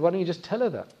 So I said, why don't you just tell her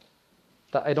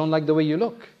that I don't like the way you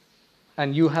look?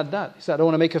 And you had that. He said, I don't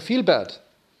want to make her feel bad.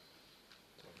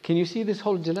 Can you see this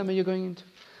whole dilemma you're going into?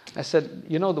 I said,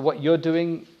 what you're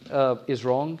doing is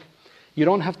wrong. You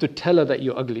don't have to tell her that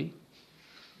you're ugly,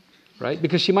 right?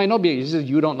 Because she might not be. She says,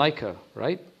 you don't like her,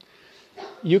 right?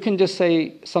 You can just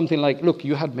say something like, look,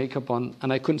 you had makeup on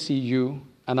and I couldn't see you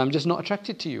and I'm just not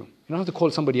attracted to you. You don't have to call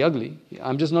somebody ugly.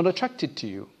 I'm just not attracted to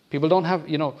you. People don't have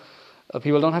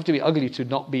to be ugly to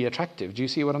not be attractive. Do you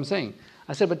see what I'm saying?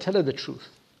 I said, but tell her the truth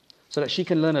so that she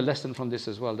can learn a lesson from this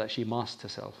as well, that she masked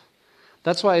herself.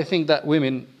 That's why I think that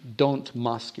women don't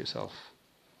mask yourself,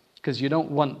 because you don't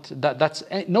want that. That's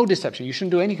no deception. You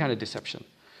shouldn't do any kind of deception.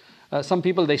 Some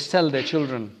people, they sell their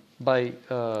children by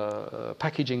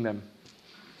packaging them,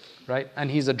 right?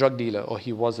 And he's a drug dealer, or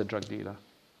he was a drug dealer,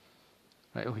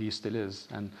 right? Or he still is.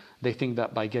 And they think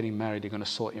that by getting married, they're going to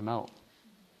sort him out.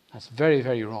 That's very,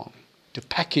 very wrong. To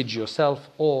package yourself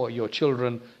or your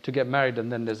children to get married,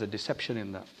 and then there's a deception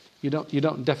in that. You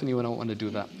definitely don't want to do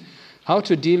that. How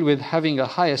to deal with having a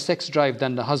higher sex drive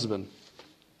than the husband?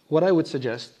 What I would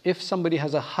suggest, if somebody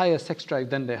has a higher sex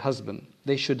drive than their husband,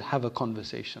 they should have a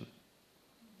conversation.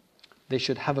 They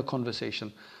should have a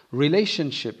conversation.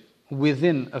 Relationship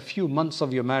within a few months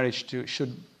of your marriage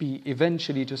should be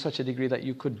eventually to such a degree that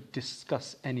you could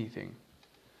discuss anything.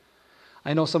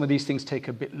 I know some of these things take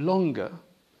a bit longer,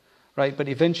 right? But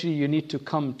eventually you need to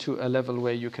come to a level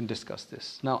where you can discuss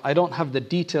this. Now, I don't have the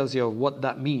details here of what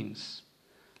that means.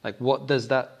 Like, what does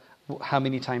that, how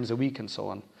many times a week and so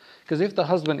on. Because if the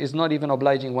husband is not even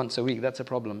obliging once a week, that's a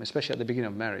problem, especially at the beginning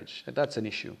of marriage. That's an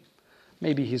issue.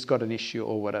 Maybe he's got an issue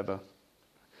or whatever.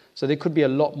 So there could be a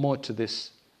lot more to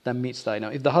this than meets the eye. Now,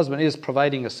 if the husband is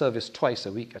providing a service twice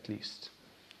a week at least,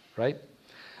 right?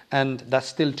 And that's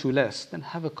still too less, then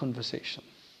have a conversation.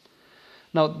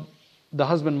 Now, the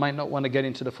husband might not want to get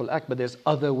into the full act, but there's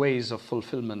other ways of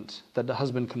fulfillment that the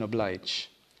husband can oblige,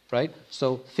 right?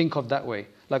 So think of that way.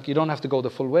 Like, you don't have to go the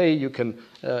full way. You can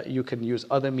use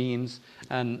other means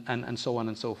and so on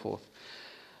and so forth.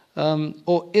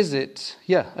 Or is it,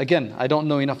 again, I don't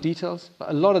know enough details, but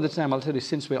a lot of the time, I'll tell you,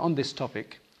 since we're on this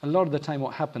topic, a lot of the time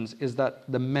what happens is that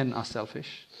the men are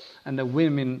selfish and the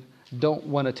women don't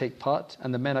want to take part,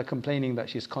 and the men are complaining that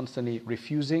she's constantly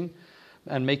refusing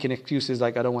and making excuses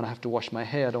like, I don't want to have to wash my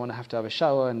hair, I don't want to have a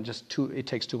shower, and it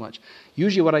takes too much.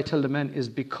 Usually what I tell the men is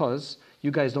because you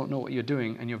guys don't know what you're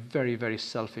doing and you're very, very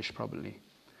selfish probably.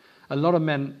 A lot of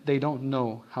men, they don't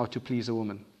know how to please a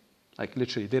woman. Like,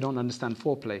 literally, they don't understand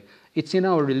foreplay. It's in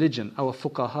our religion. Our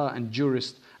fuqaha and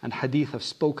jurists and hadith have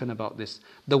spoken about this.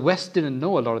 The West didn't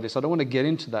know a lot of this. I don't want to get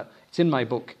into that. It's in my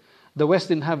book. The West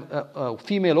didn't have a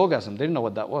female orgasm. They didn't know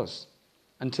what that was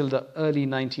until the early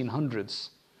 1900s.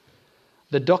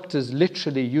 The doctors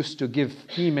literally used to give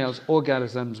females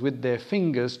orgasms with their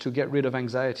fingers to get rid of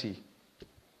anxiety.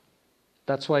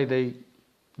 That's why they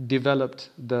developed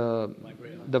the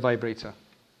vibrator.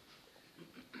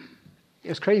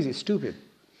 It's crazy, it's stupid.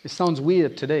 It sounds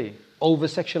weird today.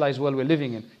 Over-sexualized world we're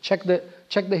living in. Check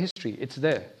the history, it's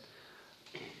there.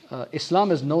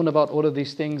 Islam has known about all of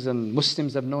these things, and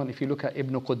Muslims have known. If you look at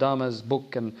Ibn Qudama's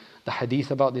book and the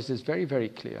hadith about this, is very, very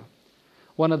clear.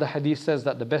 One of the hadith says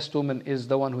that the best woman is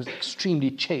the one who's extremely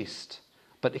chaste,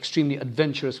 but extremely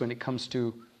adventurous when it comes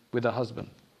to with her husband.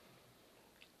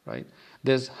 Right?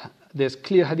 There's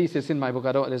clear hadith. It's in my book.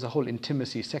 There's a whole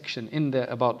intimacy section in there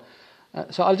about.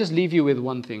 So I'll just leave you with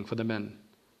one thing for the men.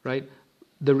 Right?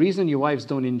 The reason your wives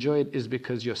don't enjoy it is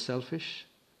because you're selfish.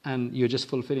 And you're just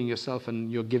fulfilling yourself,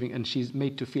 and you're giving, and she's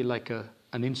made to feel like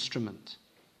an instrument.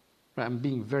 Right? I'm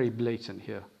being very blatant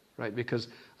here, right? Because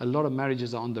a lot of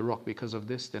marriages are on the rock because of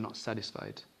this. They're not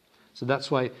satisfied. So that's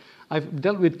why I've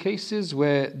dealt with cases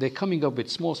where they're coming up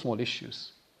with small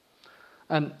issues.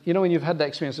 And you know, when you've had that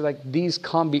experience, like, these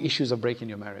can't be issues of breaking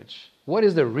your marriage. What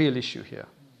is the real issue here?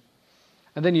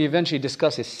 And then you eventually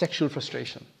discuss is sexual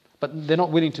frustration. But they're not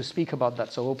willing to speak about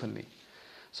that so openly.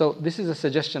 So this is a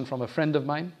suggestion from a friend of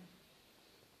mine,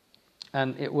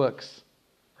 and it works,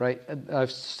 right? I've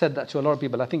said that to a lot of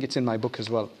people. I think it's in my book as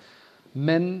well.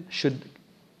 Men should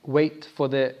wait for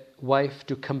their wife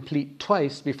to complete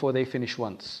twice before they finish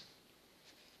once.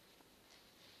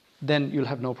 Then you'll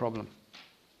have no problem.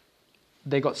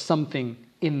 They got something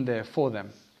in there for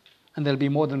them, and they'll be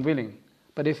more than willing.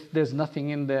 But if there's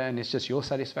nothing in there and it's just your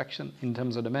satisfaction in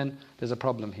terms of the men, there's a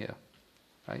problem here,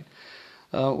 right?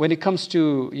 When it comes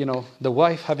to, you know, the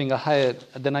wife having a higher,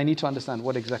 then I need to understand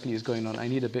what exactly is going on. I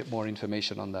need a bit more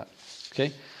information on that.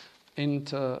 Okay? In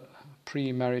terms of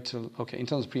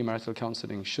premarital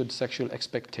counseling, should sexual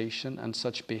expectation and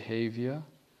such behavior,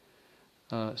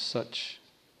 and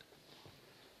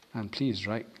please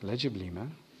write legibly,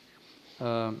 man.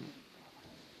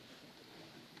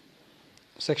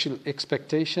 Sexual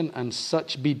expectation and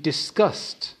such be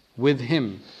discussed with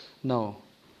him? No.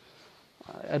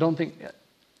 I don't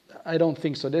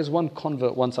think so. There's one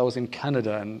convert once. I was in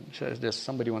Canada, and there's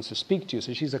somebody wants to speak to you.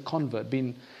 So she's a convert,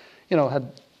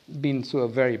 had been through a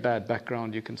very bad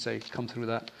background, you can say, come through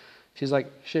that. She's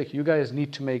like, Sheikh, you guys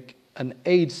need to make an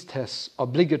AIDS test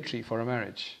obligatory for a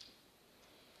marriage.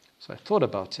 So I thought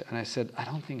about it, and I said, I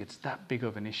don't think it's that big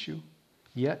of an issue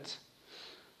yet.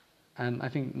 And I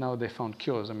think now they found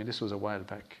cures. I mean, this was a while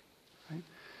back, right?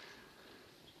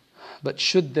 But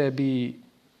should there be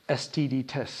STD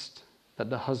test that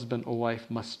the husband or wife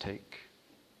must take?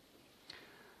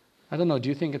 I don't know, do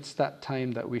you think it's that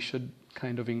time that we should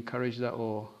kind of encourage that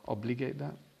or obligate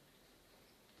that?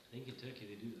 I think in Turkey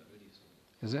they do that already.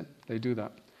 So. Is it? They do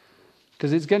that?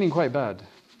 Because it's getting quite bad.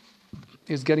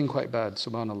 It's getting quite bad,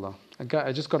 subhanAllah.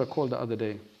 I just got a call the other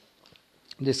day.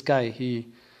 This guy, he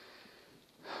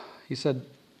said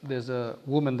there's a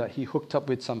woman that he hooked up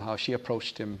with somehow. She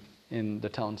approached him in the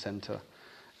town centre.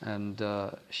 And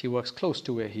she works close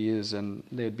to where he is, and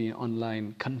they'd been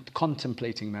online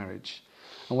contemplating marriage.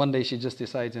 And one day she just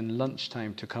decides in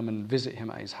lunchtime to come and visit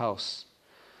him at his house.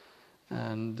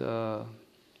 And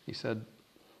he said,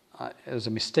 it was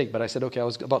a mistake, but I said, okay, I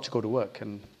was about to go to work.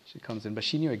 And she comes in, but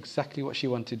she knew exactly what she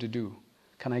wanted to do.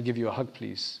 Can I give you a hug,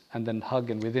 please? And then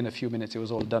hug, and within a few minutes it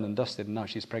was all done and dusted, and now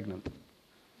she's pregnant.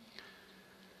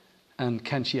 And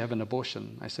can she have an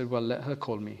abortion? I said, well, let her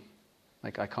call me.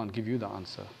 Like, I can't give you the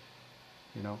answer,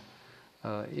 you know.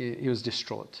 He was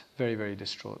distraught, very, very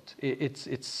distraught.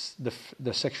 It's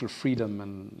the sexual freedom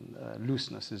and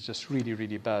looseness is just really,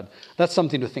 really bad. That's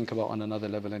something to think about on another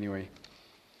level anyway.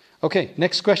 Okay,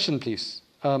 next question, please.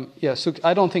 So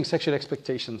I don't think sexual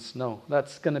expectations, no.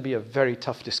 That's going to be a very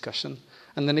tough discussion.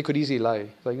 And then it could easily lie.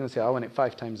 Like, you're going to say, I want it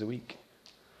 5 times a week.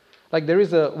 Like, there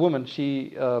is a woman,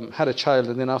 she had a child,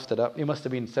 and then after that, it must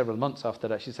have been several months after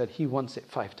that, she said, he wants it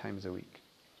 5 times a week.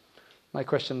 My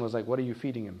question was like, what are you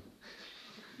feeding him?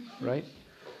 Right?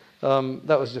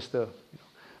 That was just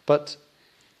But,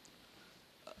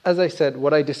 as I said,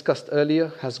 what I discussed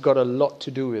earlier has got a lot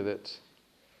to do with it.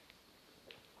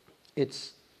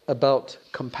 It's about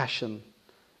compassion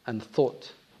and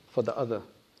thought for the other.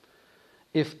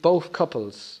 If both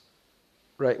couples,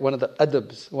 right, one of the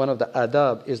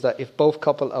adab is that if both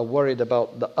couples are worried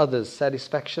about the other's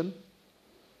satisfaction,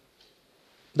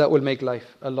 that will make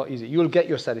life a lot easier. You'll get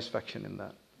your satisfaction in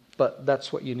that. But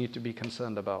that's what you need to be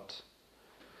concerned about.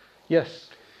 Yes,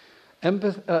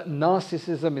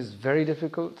 narcissism is very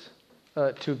difficult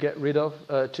to get rid of.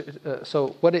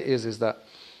 So what it is that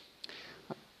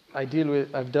I've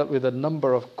dealt with a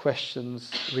number of questions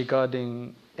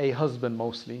regarding a husband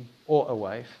mostly, or a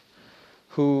wife,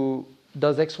 who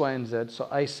does X, Y, and Z. So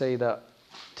I say that,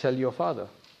 tell his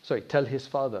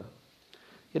father.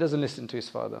 He doesn't listen to his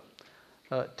father.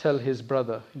 Tell his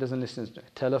brother. He doesn't listen.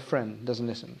 Tell a friend. Doesn't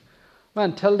listen.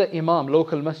 Man, tell the imam,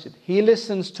 local masjid. He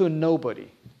listens to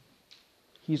nobody.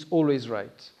 He's always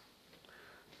right.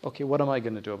 Okay, what am I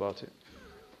going to do about it?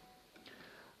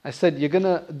 I said,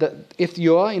 if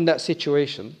you are in that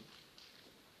situation,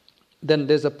 then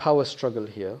there's a power struggle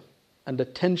here. And the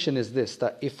tension is this,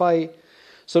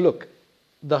 so look,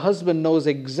 the husband knows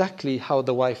exactly how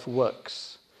the wife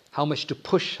works, how much to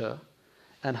push her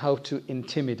and how to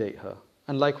intimidate her.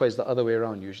 And likewise the other way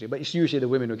around usually. But it's usually the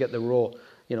women who get the raw,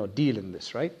 deal in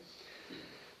this, right?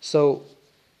 So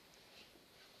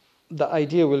the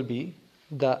idea will be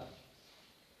that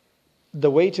the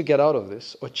way to get out of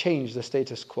this or change the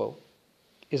status quo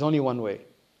is only one way,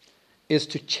 is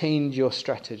to change your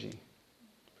strategy.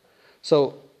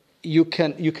 So you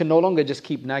can no longer just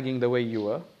keep nagging the way you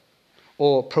were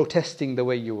or protesting the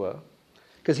way you were,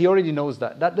 because he already knows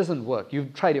that. That doesn't work.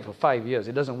 You've tried it for 5 years.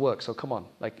 It doesn't work. So come on.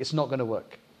 It's not going to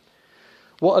work.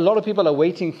 What a lot of people are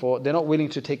waiting for, they're not willing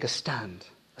to take a stand.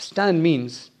 A stand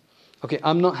means, okay,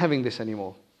 I'm not having this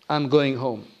anymore. I'm going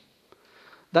home.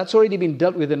 That's already been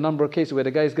dealt with in a number of cases where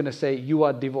the guy is going to say, you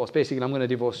are divorced. Basically, I'm going to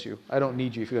divorce you. I don't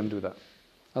need you if you're going to do that.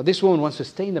 Now, this woman wants to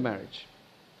stay in the marriage.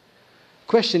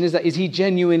 Question is he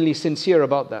genuinely sincere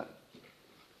about that?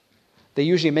 They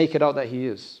usually make it out that he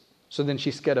is. So then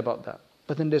she's scared about that.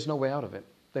 But then there's no way out of it.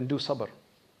 Then do sabr.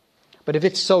 But if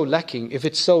it's so lacking, if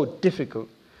it's so difficult,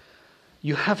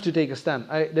 you have to take a stand.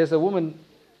 There's a woman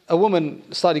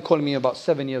started calling me about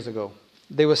 7 years ago.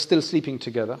 They were still sleeping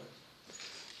together.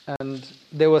 And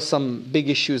there were some big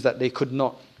issues that they could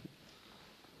not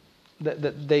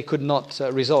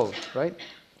resolve, right?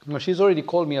 Well, she's already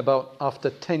called me about after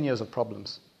 10 years of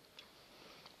problems.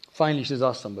 Finally, she's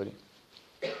asked somebody.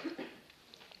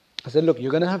 I said, look,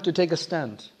 you're going to have to take a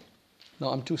stand. No,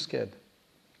 I'm too scared.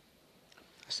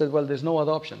 I said, well, there's no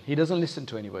other option. He doesn't listen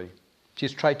to anybody.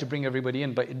 She's tried to bring everybody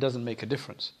in, but it doesn't make a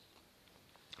difference.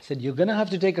 I said, you're going to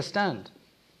have to take a stand.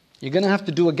 You're going to have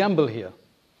to do a gamble here.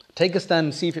 Take a stand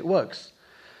and see if it works.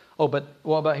 Oh, but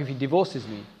what about if he divorces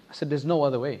me? I said, there's no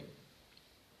other way.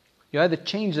 You either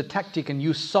change the tactic and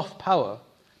use soft power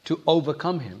to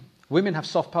overcome him. Women have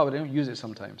soft power, they don't use it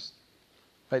sometimes.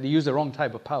 Right? They use the wrong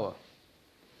type of power.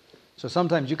 So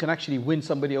sometimes you can actually win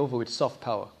somebody over with soft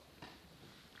power.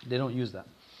 They don't use that.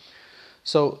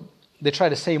 So they try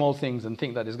the same old things and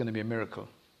think that there's going to be a miracle.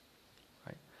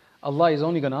 Right? Allah is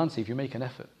only going to answer if you make an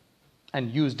effort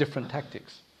and use different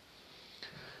tactics.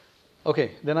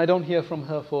 Okay, then I don't hear from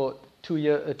her for 2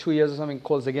 years or something,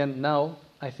 calls again. Now,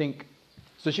 I think,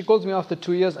 so she calls me after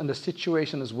 2 years and the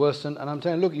situation has worsened and I'm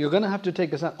telling her, look, you're going to have to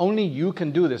take a stand. Only you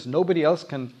can do this. Nobody else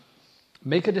can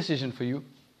make a decision for you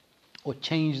or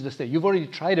change the state. You've already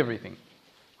tried everything.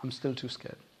 I'm still too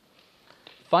scared.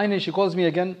 Finally, she calls me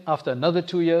again after another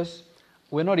 2 years.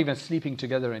 We're not even sleeping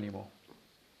together anymore.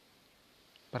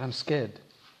 But I'm scared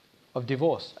of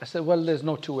divorce. I said, well, there's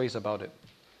no two ways about it.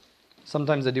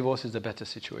 Sometimes the divorce is the better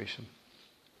situation.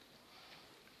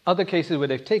 Other cases where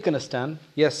they've taken a stand,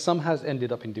 yes, some has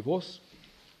ended up in divorce.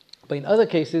 But in other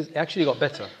cases, it actually got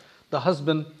better. The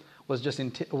husband was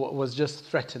just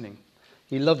threatening.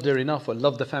 He loved her enough or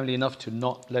loved the family enough to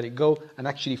not let it go and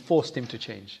actually forced him to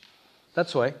change.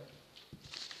 That's why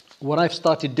what I've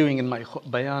started doing in my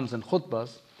bayans and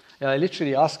khutbahs, I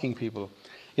literally asking people,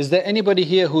 is there anybody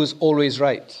here who's always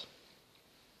right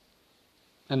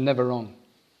and never wrong?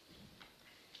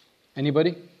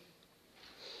 Anybody?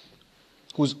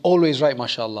 Who's always right,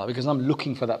 mashallah, because I'm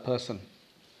looking for that person.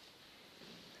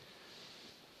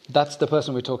 That's the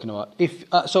person we're talking about.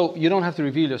 So you don't have to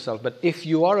reveal yourself, but if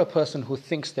you are a person who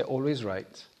thinks they're always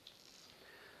right,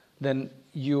 then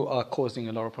you are causing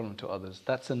a lot of problem to others.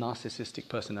 That's a narcissistic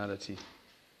personality.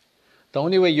 The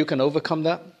only way you can overcome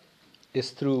that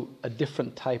is through a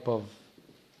different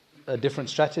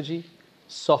strategy,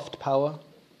 soft power,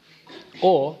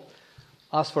 or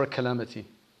ask for a calamity.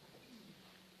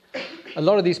 A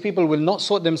lot of these people will not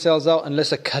sort themselves out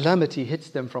unless a calamity hits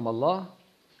them from Allah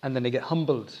and then they get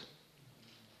humbled.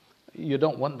 You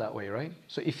don't want that way, right?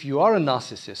 So if you are a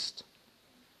narcissist,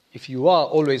 if you are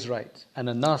always right and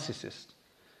a narcissist,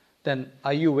 then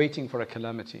are you waiting for a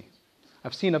calamity?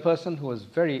 I've seen a person who was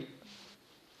very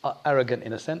arrogant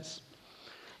in a sense,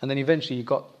 and then eventually he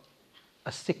got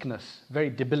a sickness, very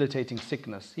debilitating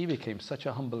sickness. He became such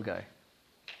a humble guy.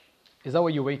 Is that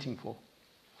what you're waiting for?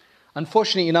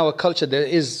 Unfortunately, in our culture, there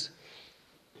is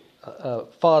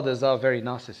fathers are very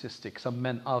narcissistic. Some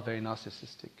men are very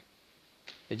narcissistic.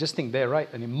 They just think they're right,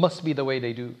 and it must be the way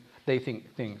they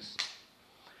think things.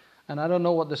 And I don't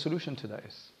know what the solution to that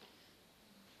is.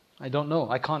 I don't know.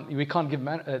 We can't give.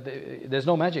 There's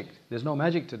no magic. There's no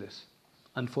magic to this,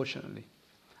 unfortunately.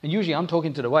 And usually, I'm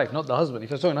talking to the wife, not the husband.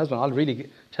 If I was talking to the husband, I'll really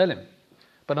tell him,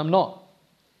 but I'm not,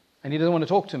 and he doesn't want to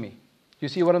talk to me. You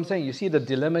see what I'm saying? You see the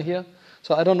dilemma here?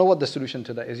 So I don't know what the solution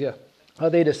to that is. Yeah. Are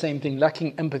they the same thing,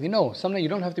 lacking empathy? No, sometimes you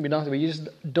don't have to be nasty, but you just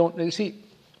don't. You see,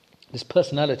 there's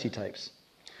personality types.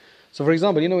 So, for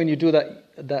example, when you do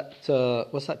that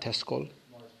what's that test called?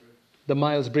 The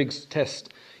Myers-Briggs test.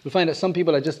 You'll find that some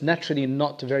people are just naturally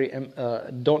not very,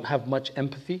 don't have much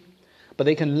empathy, but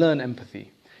they can learn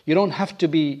empathy. You don't have to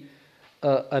be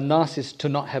a narcissist to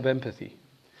not have empathy.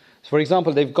 So, for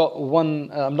example, they've got one,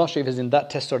 I'm not sure if it's in that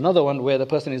test or another one, where the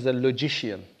person is a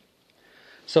logician.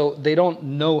 So they don't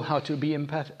know how to be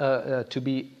emphatic.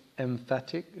 Empathetic.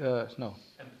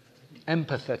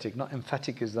 Not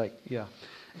emphatic is like,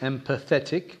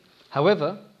 empathetic.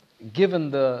 However,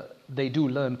 they do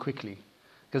learn quickly,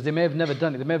 because they may have never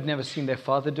done it. They may have never seen their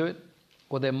father do it,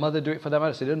 or their mother do it for that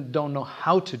matter. So they don't know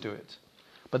how to do it,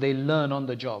 but they learn on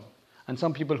the job. And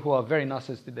some people who are very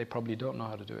narcissistic, they probably don't know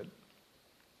how to do it.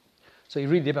 So you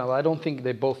really depends. I don't think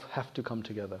they both have to come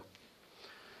together.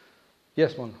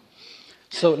 Yes, one.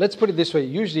 So let's put it this way.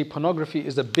 Usually pornography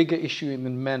is a bigger issue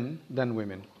in men than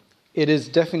women. It is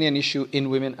definitely an issue in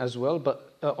women as well,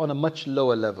 but on a much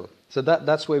lower level. So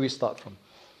that's where we start from.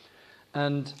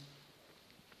 And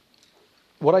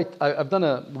I've done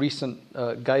a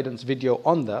recent guidance video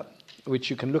on that, which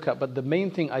you can look at. But the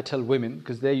main thing I tell women,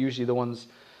 because they're usually the ones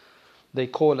they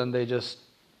call and they're just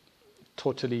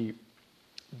totally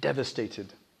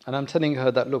devastated. And I'm telling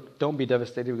her that, look, don't be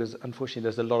devastated, because unfortunately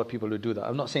there's a lot of people who do that.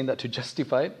 I'm not saying that to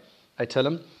justify it. I tell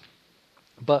them.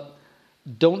 But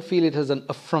don't feel it as an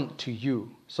affront to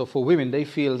you. So for women, they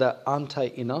feel that, aren't I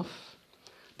enough?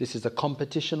 This is a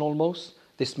competition almost.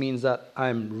 This means that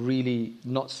I'm really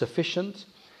not sufficient.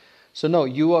 So no,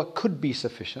 could be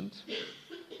sufficient,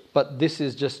 but this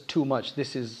is just too much.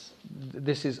 This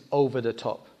is over the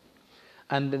top.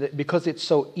 And because it's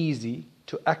so easy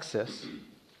to access,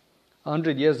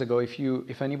 100 years ago,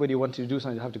 if anybody wanted to do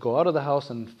something, you have to go out of the house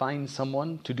and find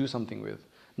someone to do something with.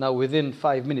 Now, within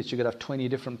 5 minutes, you could have 20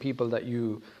 different people that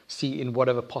you see in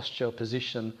whatever posture,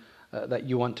 position that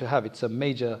you want to have. It's a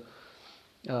major,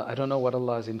 I don't know what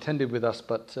Allah has intended with us,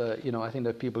 but I think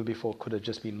that people before could have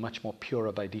just been much more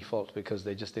purer by default, because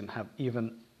they just didn't have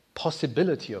even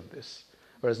possibility of this.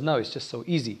 Whereas now it's just so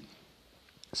easy.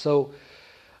 So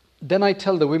then I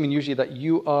tell the women usually that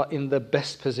you are in the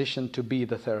best position to be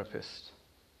the therapist.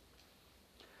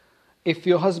 If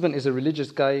your husband is a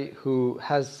religious guy who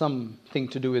has something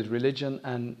to do with religion,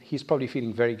 and he's probably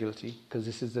feeling very guilty because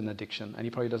this is an addiction and he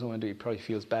probably doesn't want to do it, he probably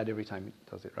feels bad every time he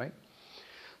does it, right?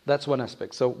 That's one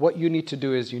aspect. So what you need to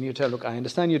do is you need to tell, look, I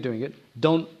understand you're doing it.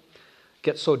 Don't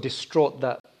get so distraught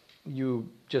that you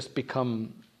just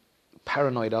become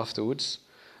paranoid afterwards,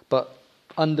 but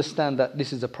understand that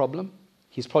this is a problem.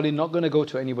 He's probably not going to go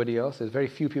to anybody else. There's very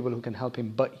few people who can help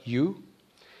him but you.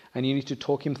 And you need to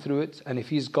talk him through it. And if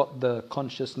he's got the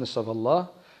consciousness of Allah,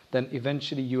 then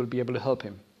eventually you will be able to help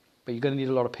him. But you're going to need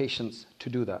a lot of patience to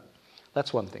do that.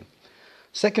 That's one thing.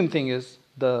 Second thing is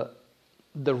the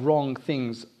wrong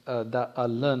things that are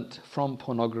learnt from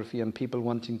pornography and people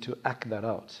wanting to act that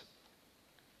out.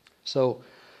 So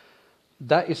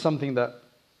that is something that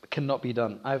cannot be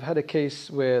done. I've had a case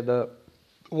where the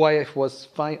wife was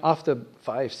fine. After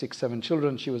 5, 6, 7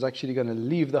 children, she was actually going to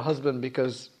leave the husband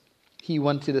because he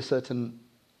wanted a certain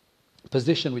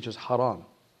position which was haram.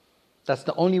 That's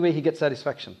the only way he gets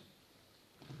satisfaction.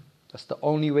 That's the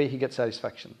only way he gets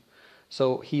satisfaction.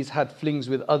 So he's had flings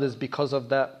with others because of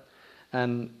that.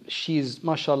 And she's,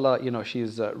 mashallah,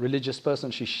 she's a religious person.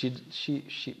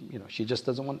 She just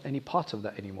doesn't want any part of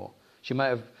that anymore. She might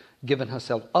have given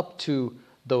herself up to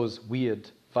those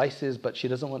weird vices, but she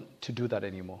doesn't want to do that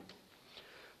anymore.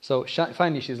 So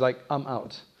finally she's like, I'm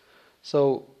out.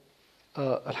 So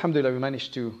alhamdulillah, we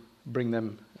managed to bring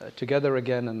them together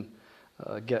again and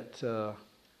get it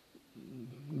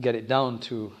down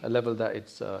to a level that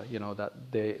it's that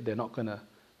they're not going to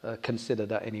consider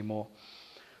that anymore.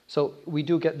 So we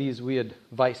do get these weird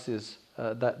vices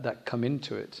that come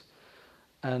into it.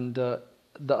 And the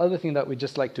other thing that we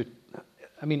just like to,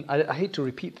 I hate to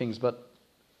repeat things, but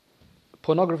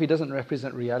pornography doesn't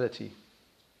represent reality.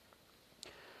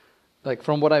 Like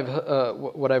from what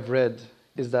I've read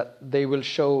is that they will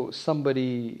show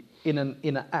somebody in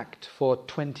an act for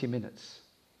 20 minutes.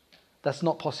 That's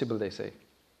not possible, they say,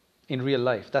 in real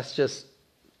life. That's just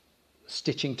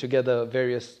stitching together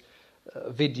various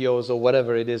videos or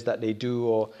whatever it is that they do,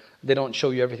 or they don't show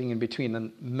you everything in between.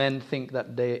 And men think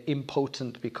that they're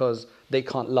impotent because they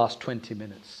can't last 20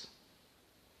 minutes.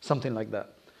 Something like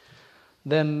that.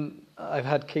 Then I've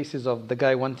had cases of the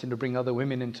guy wanting to bring other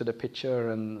women into the picture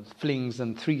and flings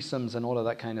and threesomes and all of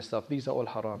that kind of stuff. These are all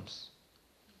harams.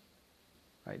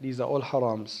 Right? These are all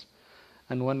harams.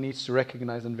 And one needs to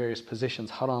recognize in various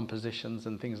positions, haram positions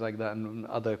and things like that, and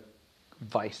other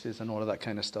vices and all of that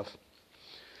kind of stuff.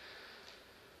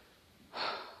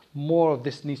 More of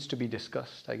this needs to be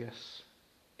discussed, I guess,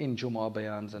 in Jumu'ah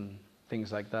bayans and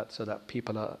things like that, so that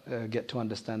people get to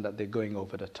understand that they're going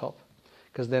over the top.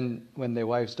 Because then when their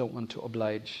wives don't want to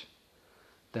oblige,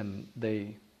 then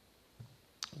they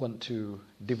want to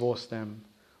divorce them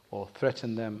or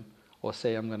threaten them or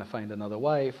say, I'm going to find another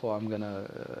wife, or I'm going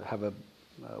to have a,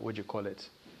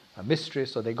 a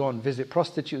mistress, or they go and visit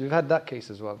prostitutes. We've had that case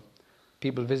as well.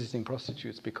 People visiting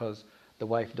prostitutes because the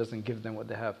wife doesn't give them what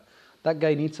they have. That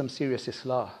guy needs some serious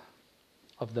islah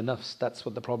of the nafs. That's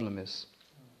what the problem is.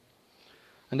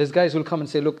 And there's guys who will come and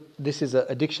say, look, this is an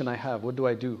addiction I have. What do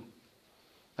I do?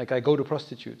 Like, I go to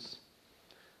prostitutes.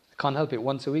 I can't help it,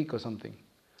 once a week or something.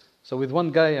 So with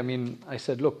one guy, I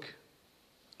said, look,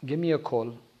 give me a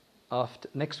call after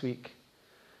next week,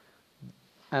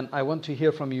 and I want to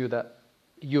hear from you that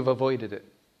you've avoided it.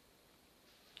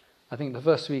 I think the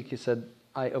first week he said,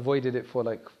 I avoided it for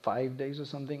like 5 days or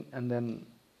something, and then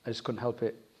I just couldn't help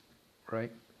it,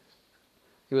 right?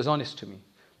 He was honest to me.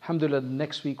 Alhamdulillah, the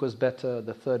next week was better,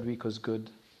 the third week was good.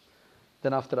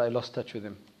 Then after that, I lost touch with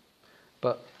him.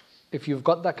 But if you've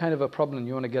got that kind of a problem,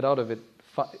 you want to get out of it,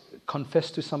 confess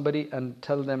to somebody and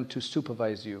tell them to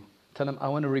supervise you. Tell them, I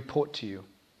want to report to you.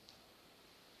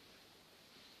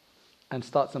 And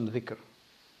start some dhikr.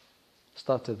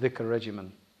 Start a dhikr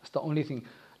regimen. That's the only thing.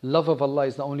 Love of Allah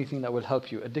is the only thing that will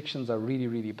help you. Addictions are really,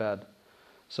 really bad.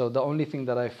 So the only thing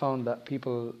that I found that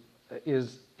people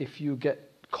is, if you get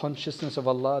consciousness of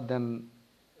Allah, then,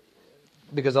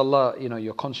 because Allah,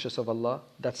 you're conscious of Allah,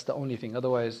 that's the only thing.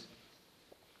 Otherwise,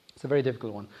 it's a very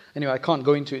difficult one. Anyway, I can't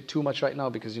go into it too much right now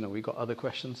because, we've got other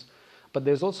questions. But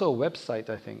there's also a website,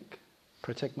 I think,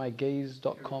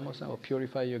 protectmygaze.com or something, or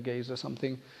Purify Your Gaze or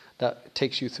something, that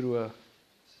takes you through a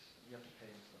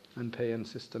pay-in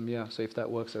system. Yeah, so if that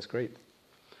works, that's great.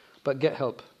 But get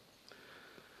help.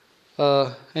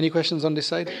 Any questions on this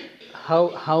side?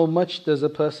 How much does a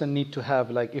person need to have,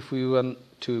 like if we want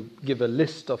to give a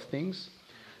list of things?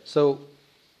 So,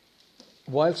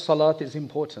 while salat is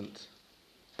important,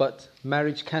 but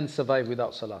marriage can survive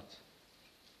without salat.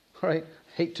 Right?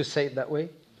 Hate to say it that way.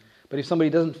 But if somebody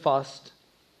doesn't fast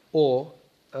or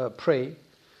pray,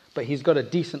 but he's got a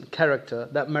decent character,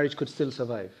 that marriage could still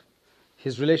survive.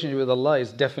 His relationship with Allah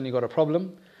is definitely got a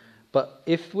problem. But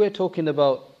if we're talking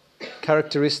about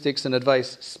characteristics and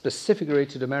advice specifically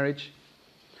related to marriage,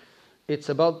 it's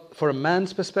about, for a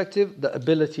man's perspective, the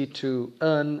ability to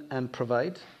earn and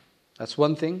provide. That's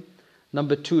one thing.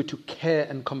 Number two, to care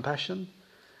and compassion.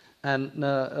 And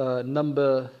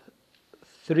number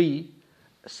three,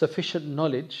 sufficient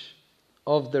knowledge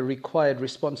of the required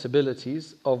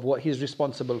responsibilities of what he's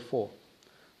responsible for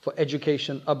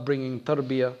education, upbringing,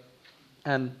 tarbiyah,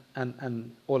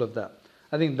 and all of that.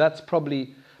 I think that's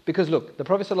probably, because look, the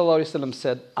Prophet ﷺ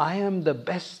said, I am the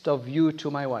best of you to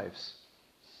my wives.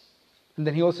 And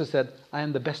then he also said, I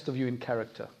am the best of you in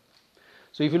character.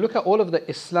 So if you look at all of the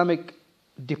Islamic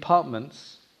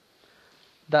departments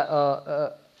that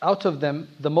are, out of them,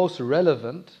 the most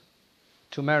relevant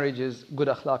to marriage is good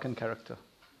akhlaq and character.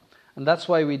 And that's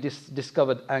why we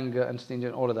discovered anger and stingy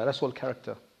and all of that. That's all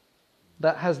character.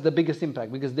 That has the biggest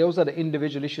impact, because those are the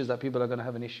individual issues that people are going to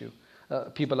have an issue.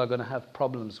 People are going to have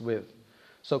problems with.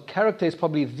 So character is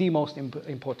probably the most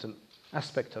important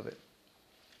aspect of it.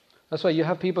 That's why you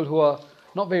have people who are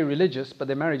not very religious, but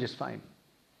their marriage is fine.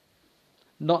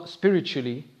 Not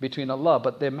spiritually between Allah,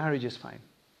 but their marriage is fine.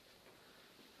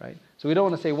 Right? So we don't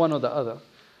want to say one or the other.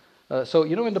 So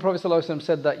when the Prophet ﷺ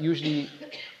said that usually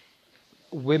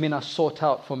women are sought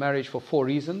out for marriage for 4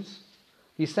 reasons,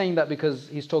 he's saying that because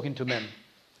he's talking to men.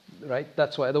 Right?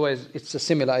 That's why. Otherwise, it's a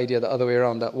similar idea the other way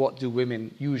around, that what do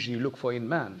women usually look for in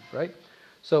man? Right?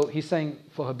 So he's saying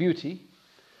for her beauty,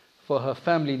 for her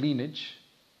family lineage,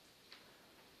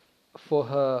 for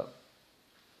her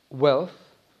wealth,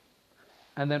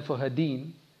 and then for her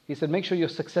deen. He said, make sure you're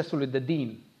successful with the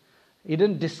deen. He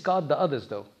didn't discard the others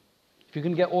though. If you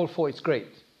can get all 4, it's great.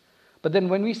 But then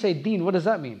when we say deen, what does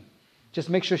that mean? Just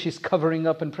make sure she's covering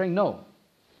up and praying? No,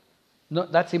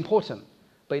 that's important.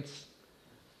 But it's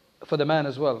for the man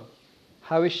as well.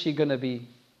 How is she going to be?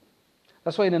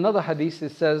 That's why in another hadith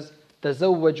it says,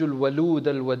 تَزَوَّجُ الْوَلُودَ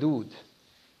الْوَدُودِ.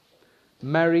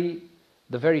 Marry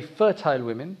the very fertile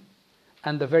women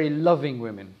and the very loving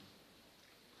women.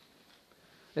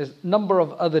 There's a number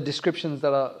of other descriptions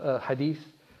that are hadith,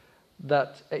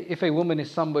 that if a woman is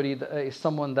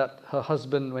someone that her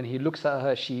husband, when he looks at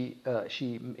her,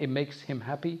 it makes him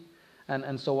happy,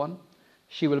 and so on,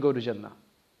 she will go to Jannah.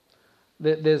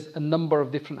 There's a number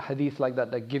of different hadith like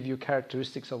that give you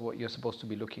characteristics of what you're supposed to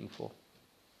be looking for.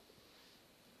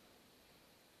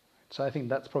 So I think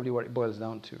that's probably what it boils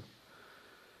down to.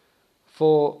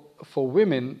 For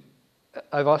women,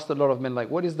 I've asked a lot of men,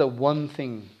 like, what is the one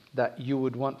thing that you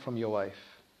would want from your wife?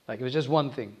 Like, it was just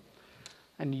one thing.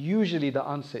 And usually the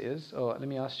answer is, let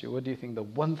me ask you, what do you think the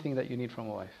one thing that you need from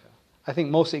a wife? I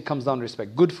think mostly it comes down to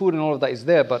respect. Good food and all of that is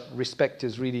there, but respect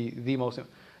is really the most.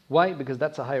 Why? Because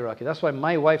that's a hierarchy. That's why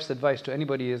my wife's advice to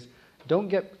anybody is,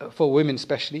 for women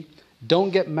especially,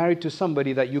 don't get married to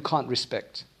somebody that you can't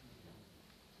respect,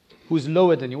 who's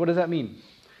lower than you. What does that mean?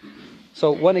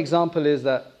 So one example is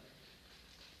that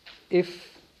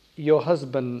if your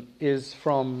husband is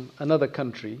from another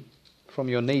country, from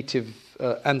your native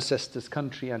ancestor's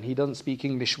country, and he doesn't speak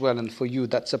English well, and for you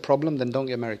that's a problem, then don't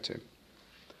get married to him.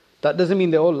 That doesn't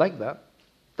mean they're all like that.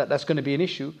 That's going to be an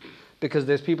issue, because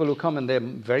there's people who come and they're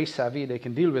very savvy, they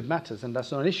can deal with matters, and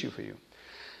that's not an issue for you.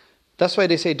 That's why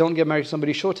they say don't get married to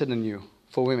somebody shorter than you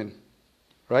for women,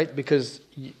 right? Because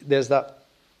there's that,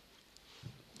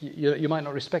 you might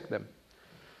not respect them.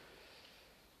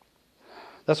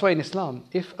 That's why in Islam,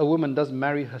 if a woman does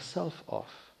marry herself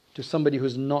off to somebody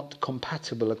who's not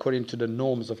compatible according to the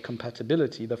norms of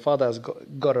compatibility, the father has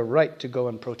got a right to go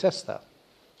and protest that.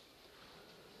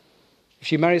 If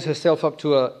she marries herself up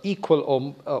to an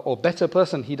equal or better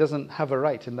person, he doesn't have a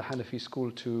right in the Hanafi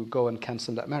school to go and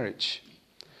cancel that marriage.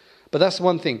 But that's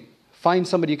one thing. Find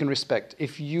somebody you can respect.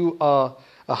 If you are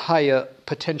a higher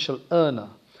potential earner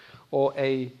or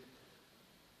a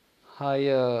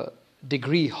higher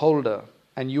degree holder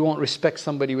and you won't respect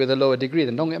somebody with a lower degree,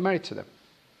 then don't get married to them.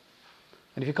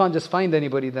 And if you can't just find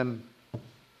anybody, then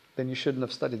you shouldn't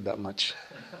have studied that much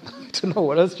to know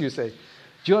what else you say.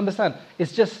 Do you understand?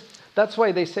 It's just, that's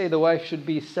why they say the wife should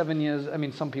be 7 years,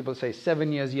 some people say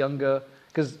 7 years younger,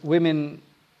 because women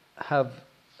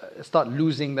start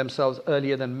losing themselves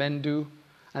earlier than men do.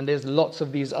 And there's lots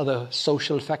of these other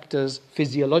social factors,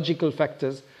 physiological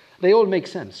factors. They all make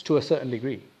sense to a certain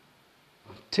degree.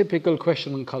 Typical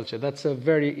question on culture. That's a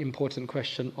very important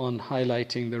question on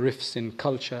highlighting the rifts in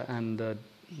culture and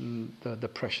the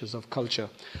pressures of culture.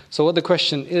 So what the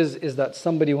question is that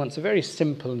somebody wants a very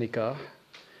simple nikah,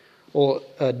 or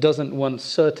doesn't want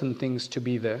certain things to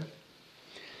be there.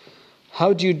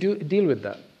 How do you deal with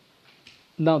that?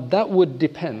 Now that would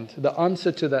depend. The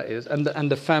answer to that is, and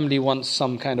the family wants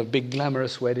some kind of big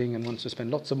glamorous wedding and wants to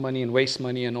spend lots of money and waste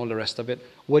money and all the rest of it.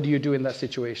 What do you do in that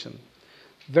situation?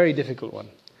 Very difficult one.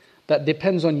 That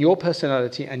depends on your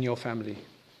personality and your family.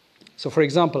 So for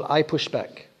example, I push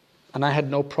back, and I had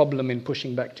no problem in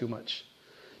pushing back too much,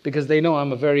 because they know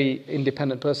I'm a very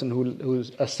independent person who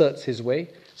asserts his way.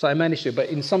 So I managed to, but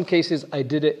in some cases I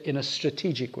did it in a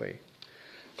strategic way.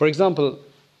 For example,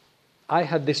 I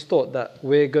had this thought that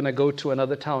we're going to go to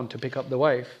another town to pick up the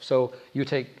wife. So you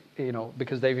take,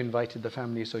 because they've invited the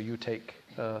family, so you take,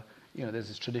 there's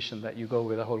this tradition that you go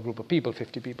with a whole group of people,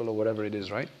 50 people or whatever it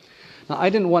is, right? Now I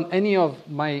didn't want any of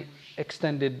my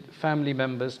extended family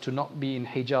members to not be in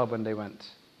hijab when they went.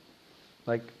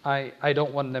 Like, I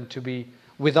don't want them to be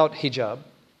without hijab.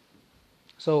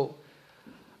 So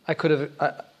I could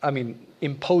have,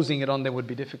 imposing it on them would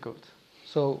be difficult.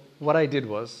 So what I did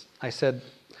was, I said,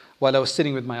 while I was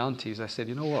sitting with my aunties, I said,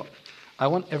 you know what? I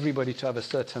want everybody to have a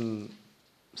certain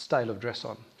style of dress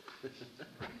on.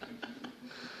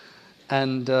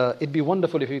 And it'd be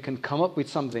wonderful if you can come up with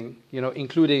something,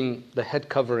 including the head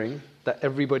covering, that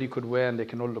everybody could wear and they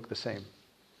can all look the same.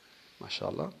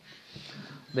 MashaAllah.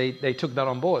 They took that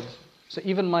on board. So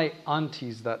even my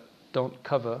aunties that don't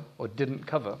cover or didn't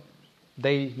cover,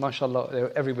 they,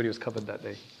 mashallah, everybody was covered that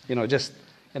day.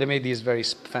 And they made these very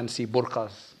fancy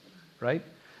burqas, right?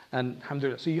 And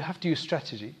alhamdulillah, so you have to use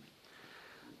strategy.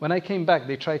 When I came back,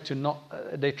 they tried to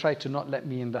not let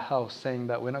me in the house, saying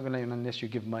that we're not going to let you unless you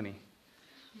give money.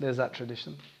 There's that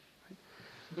tradition.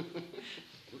 Right?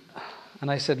 And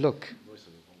I said, look,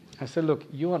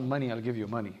 you want money, I'll give you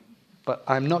money. But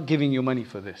I'm not giving you money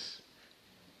for this.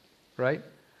 Right?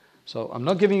 So I'm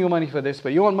not giving you money for this,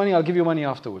 but you want money, I'll give you money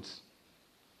afterwards.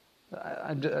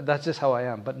 That's just how I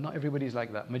am. But not everybody's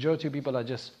like that. Majority of people are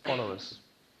just followers.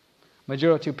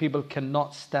 Majority of people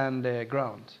cannot stand their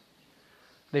ground.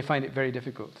 They find it very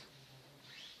difficult.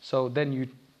 So then you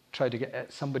try to get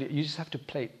at somebody. You just have to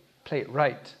play it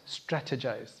right,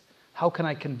 strategize. How can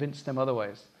I convince them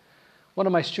otherwise? One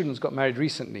of my students got married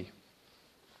recently.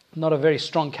 Not a very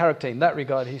strong character in that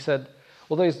regard. He said,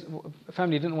 although his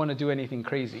family didn't want to do anything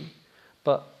crazy,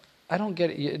 but I don't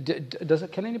get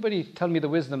it. Can anybody tell me the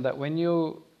wisdom that when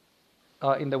you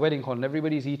are in the wedding hall and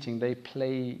everybody's eating, they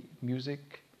play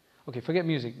music? Okay, forget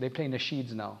music. They play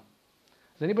nasheeds now.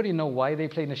 Does anybody know why they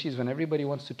play nasheeds when everybody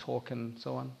wants to talk and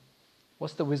so on?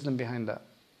 What's the wisdom behind that?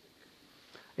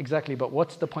 Exactly, but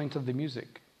what's the point of the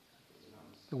music?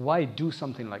 Why do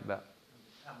something like that?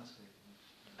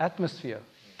 Atmosphere.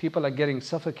 People are getting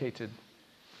suffocated.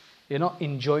 You're not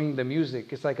enjoying the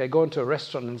music. It's like I go into a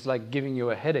restaurant and it's like giving you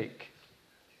a headache.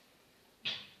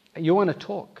 You want to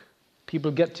talk.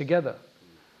 People get together.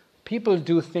 People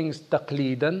do things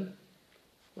taqleedan,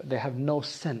 but they have no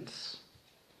sense.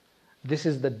 This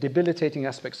is the debilitating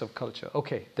aspects of culture.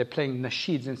 Okay, they're playing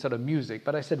nasheeds instead of music,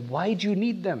 but I said, why do you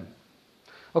need them?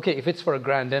 Okay, if it's for a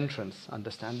grand entrance,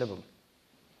 understandable.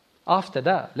 After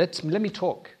that, let me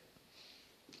talk.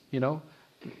 You know,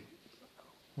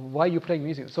 why are you playing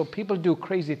music? So people do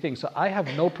crazy things. So I have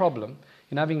no problem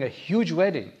in having a huge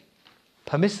wedding.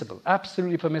 Permissible,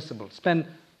 absolutely permissible. Spend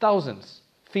thousands,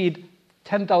 feed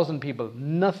 10,000 people.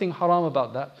 Nothing haram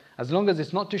about that. As long as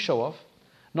it's not to show off,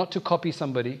 not to copy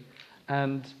somebody,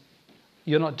 and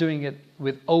you're not doing it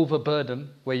with overburden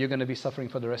where you're going to be suffering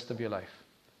for the rest of your life.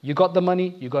 You got the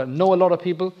money, you got to know a lot of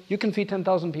people, you can feed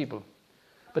 10,000 people.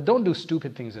 But don't do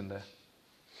stupid things in there.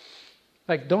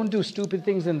 Like, don't do stupid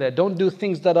things in there. Don't do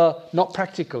things that are not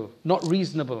practical, not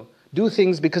reasonable. Do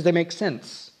things because they make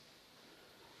sense.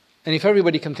 And if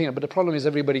everybody can think, but the problem is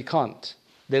everybody can't.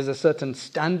 There's a certain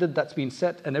standard that's been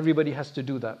set and everybody has to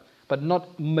do that. But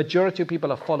not majority of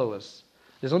people are followers.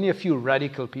 There's only a few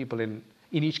radical people in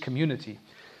each community.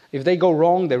 If they go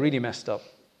wrong, they're really messed up.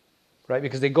 Right?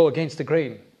 Because they go against the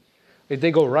grain. If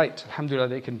they go right, alhamdulillah,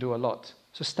 they can do a lot.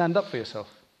 So stand up for yourself.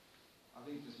 I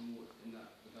think there's more in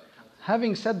that.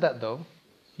 Having said that though,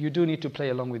 you do need to play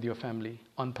along with your family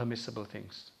on permissible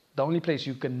things. The only place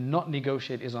you cannot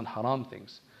negotiate is on haram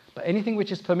things. But anything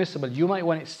which is permissible, you might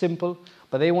want it simple,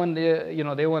 but they want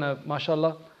to,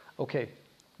 mashallah, okay,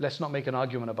 let's not make an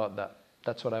argument about that.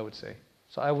 That's what I would say.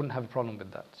 So I wouldn't have a problem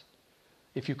with that.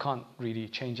 If you can't really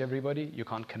change everybody, you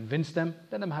can't convince them,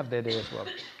 let them have their day as well.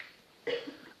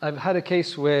 I've had a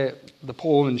case where the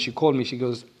poor woman, she called me, she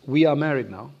goes, we are married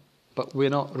now, but we're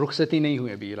not, rukhsati nahi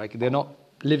hui abhi, like they're not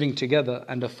living together,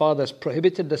 and the father's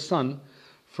prohibited the son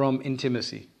from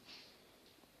intimacy.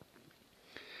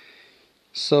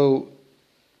 So,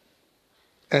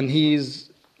 and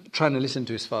he's trying to listen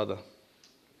to his father.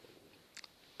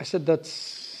 I said,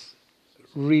 that's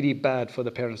really bad for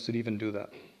the parents to even do that.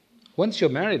 Once you're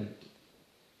married,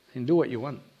 you can do what you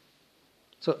want.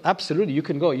 So absolutely, you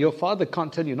can go. Your father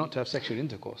can't tell you not to have sexual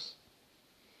intercourse.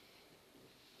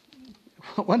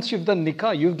 Once you've done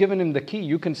nikah, you've given him the key.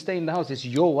 You can stay in the house. It's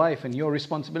your wife and your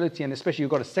responsibility. And especially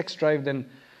you've got a sex drive, then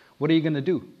what are you going to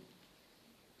do?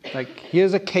 Like,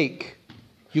 here's a cake.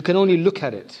 You can only look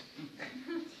at it.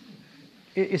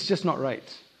 It's just not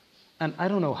right. And I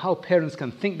don't know how parents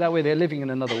can think that way. They're living in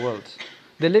another world.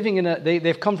 They're living in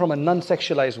they've come from a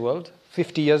non-sexualized world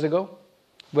 50 years ago,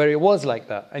 where it was like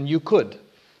that, and you could.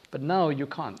 But now you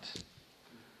can't.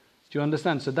 Do you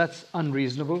understand? So that's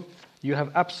unreasonable. You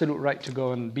have absolute right to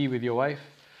go and be with your wife.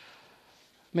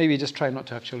 Maybe just try not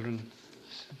to have children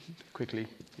quickly,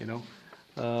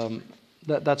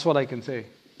 That's what I can say.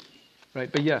 Right?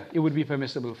 But yeah, it would be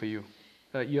permissible for you.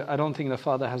 I don't think the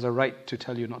father has a right to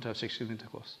tell you not to have sexual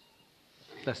intercourse.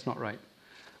 That's not right.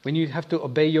 When you have to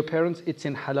obey your parents, it's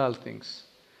in halal things.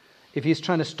 If he's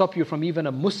trying to stop you from even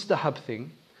a mustahab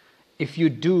thing, if you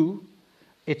do,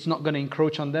 it's not going to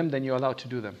encroach on them, then you're allowed to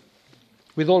do them.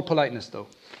 With all politeness though.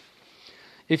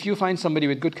 If you find somebody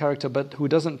with good character but who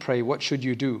doesn't pray, what should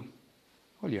you do?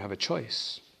 Well, you have a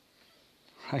choice.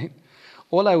 Right?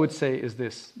 All I would say is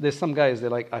this. There's some guys, they're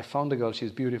like, I found a girl,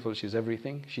 she's beautiful, she's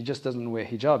everything. She just doesn't wear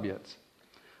hijab yet.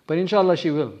 But inshallah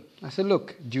she will. I said,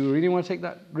 look, do you really want to take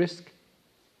that risk?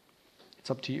 It's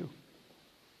up to you.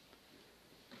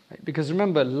 Right? Because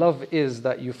remember, love is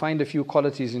that you find a few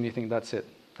qualities and you think, that's it.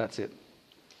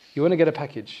 You want to get a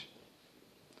package.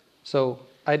 So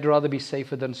I'd rather be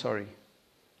safer than sorry.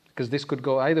 Because this could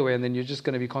go either way and then you're just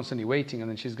going to be constantly waiting and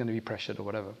then she's going to be pressured or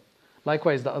whatever.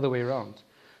 Likewise, the other way around.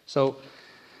 So,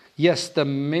 yes, the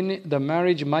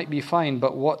marriage might be fine,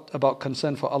 but what about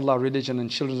concern for Allah, religion and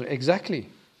children? Exactly.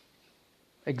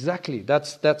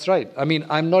 That's right. I mean,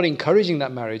 I'm not encouraging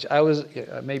that marriage.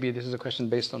 Maybe this is a question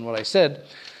based on what I said.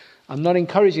 I'm not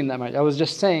encouraging that marriage. I was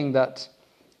just saying that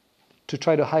to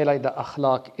try to highlight that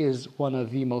akhlaq is one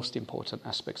of the most important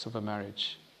aspects of a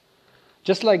marriage.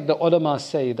 Just like the ulama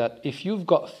say that if you've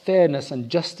got fairness and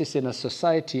justice in a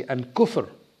society and kufr,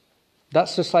 that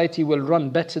society will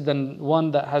run better than one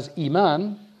that has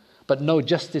iman, but no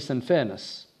justice and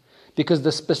fairness. Because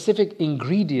the specific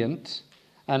ingredient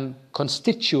and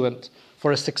constituent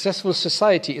for a successful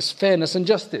society is fairness and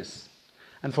justice.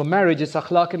 And for marriage, it's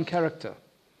akhlaq and character.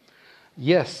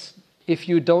 Yes, if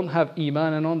you don't have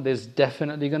iman and on, there's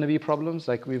definitely going to be problems.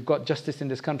 Like we've got justice in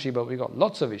this country, but we've got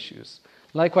lots of issues.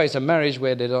 Likewise, a marriage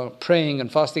where they're not praying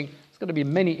and fasting, it's going to be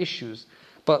many issues.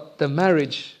 But the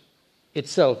marriage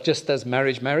itself, just as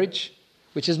marriage,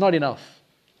 which is not enough,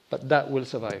 but that will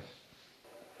survive.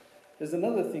 There's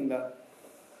another thing that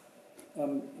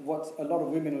what a lot of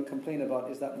women will complain about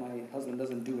is that my husband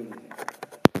doesn't do anything.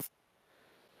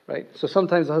 Right? So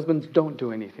sometimes the husbands don't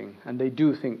do anything, and they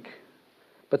do think.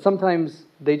 But sometimes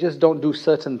they just don't do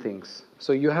certain things.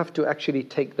 So you have to actually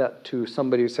take that to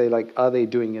somebody who say, like, are they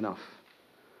doing enough?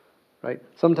 Right?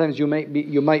 Sometimes you might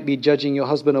be judging your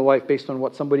husband or wife based on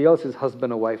what somebody else's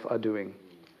husband or wife are doing.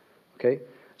 Okay?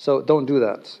 So don't do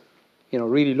that.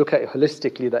 Really look at it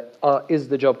holistically, that is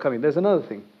the job coming. There's another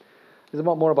thing. There's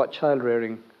more about child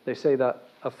rearing. They say that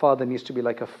a father needs to be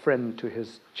like a friend to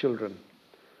his children.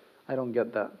 I don't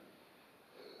get that.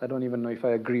 I don't even know if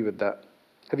I agree with that.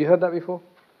 Have you heard that before?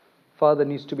 Father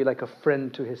needs to be like a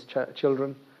friend to his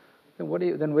children.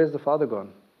 Then where's the father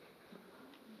gone?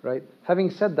 Right?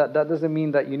 Having said that, that doesn't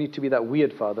mean that you need to be that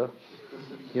weird father.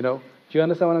 Do you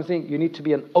understand what I'm saying? You need to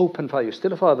be an open father. You're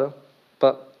still a father,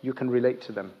 but you can relate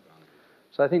to them.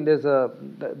 So I think there's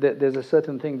a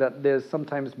certain thing that there's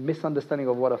sometimes misunderstanding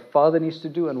of what a father needs to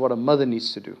do and what a mother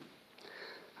needs to do.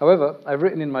 However, I've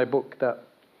written in my book that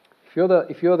if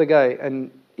you're the guy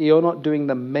and you're not doing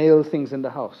the male things in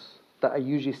the house that are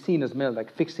usually seen as male,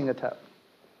 like fixing a tap,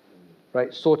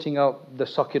 right, sorting out the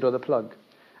socket or the plug,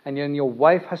 and then your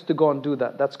wife has to go and do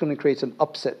that, that's going to create an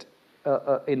upset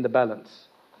in the balance,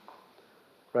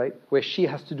 right, where she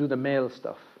has to do the male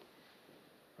stuff,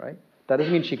 right? That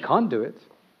doesn't mean she can't do it.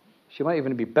 She might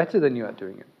even be better than you at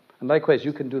doing it. And likewise,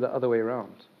 you can do the other way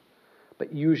around.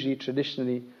 But usually,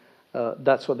 traditionally,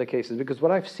 that's what the case is. Because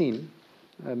what I've seen,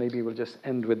 maybe we'll just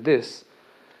end with this,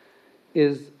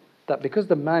 is that because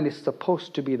the man is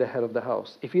supposed to be the head of the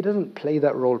house, if he doesn't play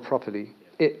that role properly,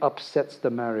 it upsets the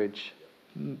marriage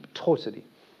totally.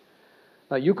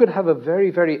 Now, you could have a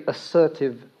very, very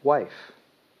assertive wife.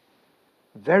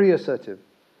 Very assertive.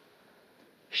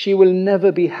 She will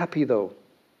never be happy though.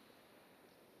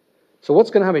 So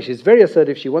what's going to happen? She's very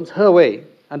assertive, she wants her way,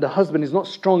 and the husband is not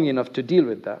strong enough to deal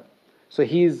with that. So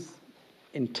he's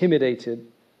intimidated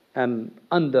and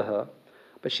under her,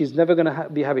 but she's never going to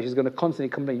be happy. She's going to constantly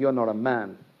complain, you're not a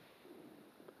man.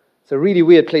 It's a really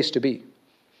weird place to be.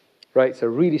 Right? It's a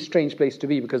really strange place to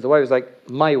be because the wife is like,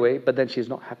 my way, but then she's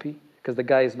not happy because the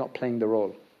guy is not playing the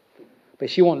role. But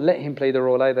she won't let him play the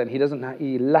role either, and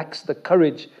he lacks the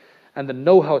courage and the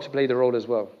know-how to play the role as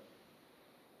well.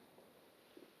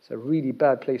 It's a really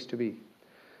bad place to be.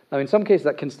 Now, in some cases,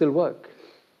 that can still work,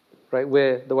 right?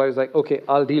 Where the wife is like, okay,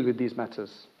 I'll deal with these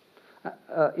matters.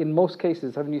 In most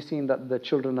cases, haven't you seen that the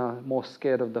children are more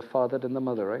scared of the father than the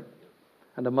mother, right?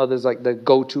 And the mother's like the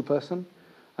go-to person.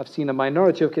 I've seen a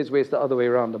minority of cases where it's the other way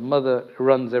around. The mother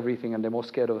runs everything and they're more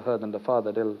scared of her than the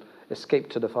father. They'll escape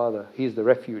to the father. He's the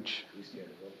refuge.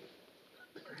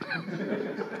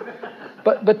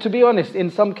 But to be honest, in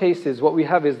some cases, what we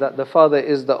have is that the father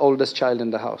is the oldest child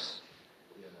in the house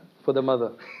for the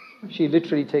mother. She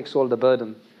literally takes all the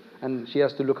burden, and she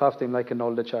has to look after him like an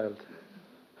older child.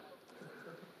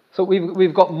 So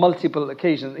we've got multiple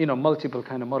occasions, multiple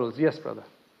kind of models. Yes, brother.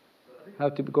 How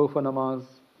to go for namaz.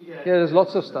 Yeah, there's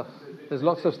lots of stuff. There's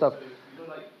lots of stuff.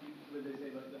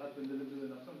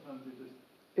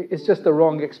 It's just the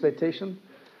wrong expectation.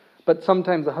 But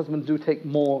sometimes the husbands do take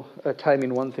more time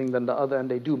in one thing than the other, and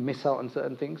they do miss out on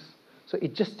certain things. So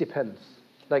it just depends.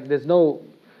 Like there's no,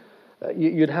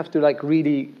 you'd have to like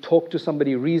really talk to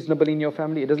somebody reasonable in your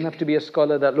family. It doesn't have to be a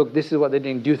scholar that, look, this is what they're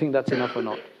doing. Do you think that's enough or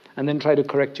not? And then try to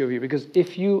correct your view. Because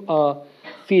if you are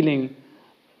feeling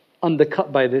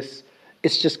undercut by this,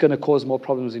 it's just going to cause more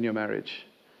problems in your marriage.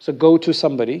 So go to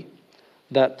somebody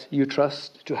that you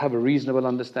trust to have a reasonable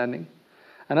understanding.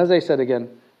 And as I said again,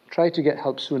 try to get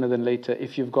help sooner than later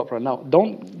if you've got problems. Now,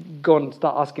 don't go and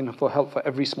start asking for help for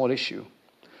every small issue.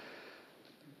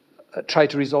 Try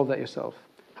to resolve that yourself.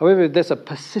 However, if there's a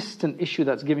persistent issue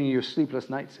that's giving you sleepless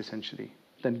nights, essentially,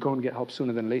 then go and get help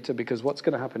sooner than later, because what's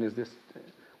going to happen is this.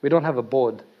 We don't have a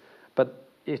board, but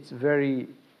it's very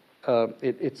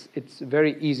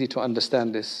very easy to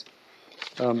understand this.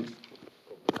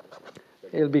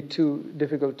 It'll be too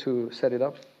difficult to set it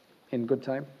up in good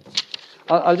time.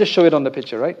 I'll just show it on the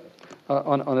picture, right?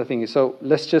 On the thing. So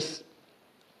let's just...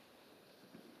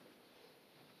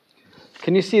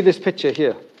 Can you see this picture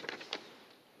here?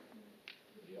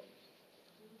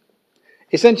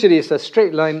 Essentially, it's a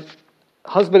straight line.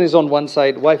 Husband is on one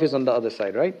side, wife is on the other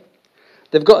side, right?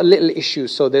 They've got a little issue,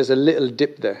 so there's a little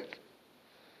dip there.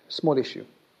 Small issue.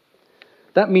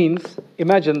 That means,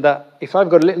 imagine that if I've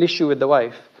got a little issue with the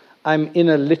wife, I'm in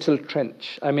a little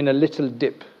trench. I'm in a little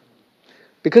dip.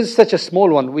 Because it's such a small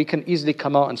one, we can easily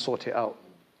come out and sort it out.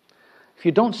 If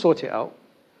you don't sort it out,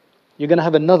 you're going to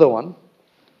have another one,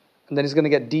 and then it's going to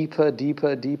get deeper,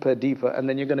 deeper, deeper, deeper, and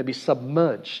then you're going to be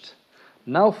submerged.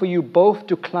 Now for you both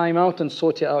to climb out and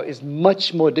sort it out is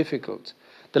much more difficult.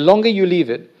 The longer you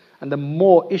leave it, and the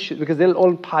more issues, because they'll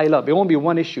all pile up. It won't be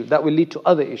one issue. That will lead to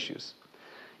other issues.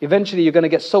 Eventually you're going to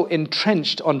get so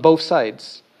entrenched on both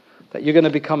sides that you're going to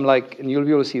become like, and you'll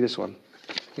be able to see this one.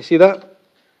 You see that?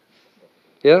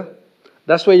 Yeah?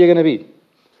 That's where you're going to be.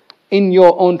 In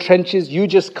your own trenches, you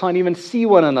just can't even see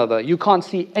one another. You can't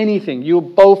see anything. You're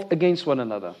both against one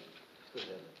another.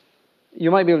 You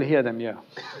might be able to hear them, yeah.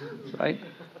 Right?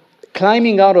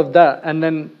 Climbing out of that and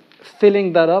then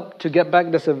filling that up to get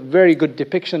back, that's a very good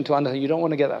depiction to understand. You don't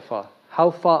want to get that far.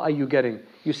 How far are you getting?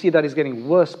 You see that it's getting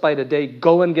worse by the day.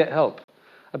 Go and get help.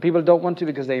 And people don't want to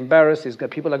because they're embarrassed.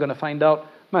 People are going to find out,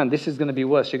 man, this is going to be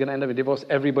worse. You're going to end up in divorce.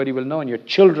 Everybody will know, and your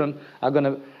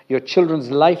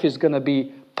children's life is going to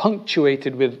be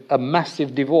punctuated with a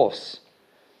massive divorce.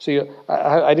 So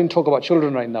I didn't talk about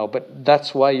children right now, but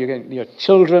that's why your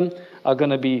children are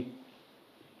going to be.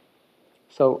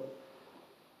 So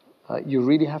you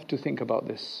really have to think about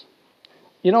this.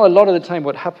 You know, a lot of the time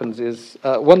what happens is,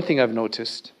 one thing I've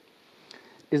noticed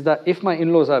is that if my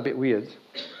in-laws are a bit weird,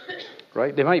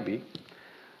 right, they might be,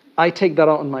 I take that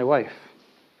out on my wife.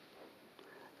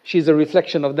 She's a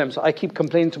reflection of them. So I keep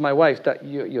complaining to my wife that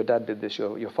your dad did this,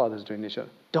 your father's doing this.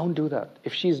 Don't do that.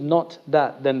 If she's not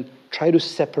that, then try to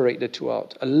separate the two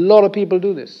out. A lot of people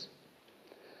do this.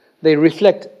 They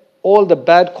reflect all the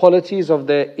bad qualities of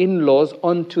their in-laws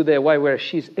onto their wife, where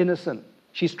she's innocent.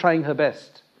 She's trying her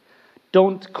best.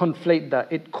 Don't conflate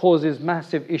that. It causes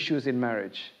massive issues in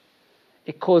marriage.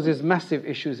 It causes massive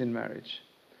issues in marriage.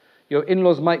 Your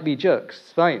in-laws might be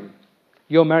jerks, fine.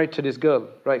 You're married to this girl,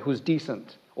 right, who's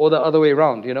decent. Or the other way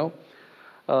around, you know.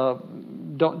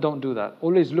 Don't do that.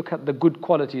 Always look at the good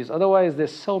qualities. Otherwise,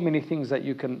 there's so many things that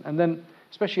you can... And then,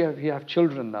 especially if you have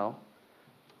children now,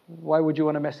 why would you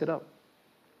want to mess it up?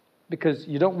 Because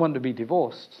you don't want to be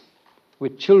divorced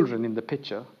with children in the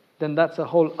picture. Then that's a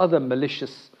whole other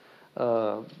malicious...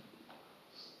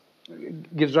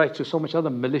 gives rise to so much other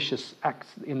malicious acts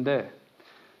in there.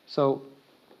 So,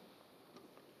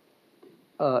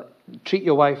 treat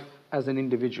your wife as an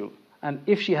individual. And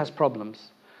if she has problems,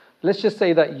 let's just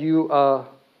say that you are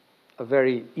a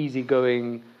very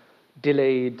easygoing,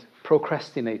 delayed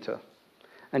procrastinator,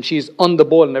 and she's on the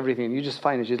ball and everything, and you just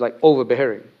find that she's like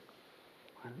overbearing.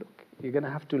 And look, you're going to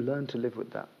have to learn to live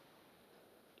with that.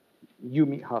 You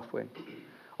meet halfway.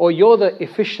 Or you're the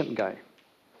efficient guy,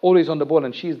 always on the ball,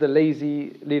 and she's the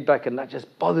lazy, laid back, and that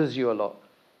just bothers you a lot.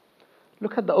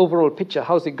 Look at the overall picture.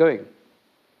 How's it going?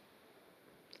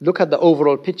 Look at the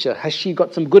overall picture. Has she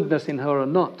got some goodness in her or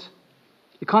not?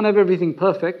 You can't have everything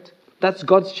perfect. That's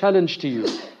God's challenge to you.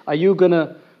 Are you going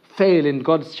to fail in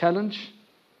God's challenge?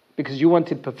 Because you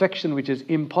wanted perfection, which is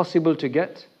impossible to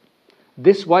get.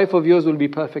 This wife of yours will be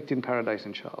perfect in paradise,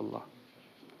 inshallah.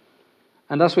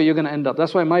 And that's where you're going to end up.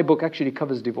 That's why my book actually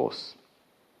covers divorce.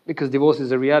 Because divorce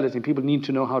is a reality. People need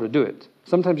to know how to do it.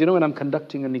 Sometimes, you know, when I'm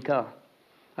conducting a nikah,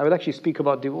 I will actually speak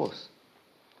about divorce.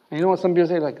 And you know what some people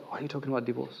say? Like, why are you talking about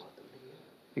divorce?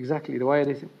 Exactly. Why are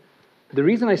they saying? The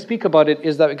reason I speak about it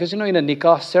is that because, you know, in a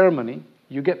nikah ceremony,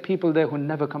 you get people there who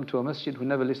never come to a masjid, who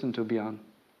never listen to bayan.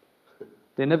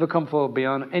 They never come for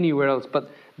bayan anywhere else,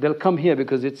 but they'll come here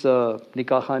because it's a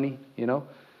nikah khani, you know.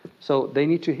 So they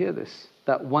need to hear this,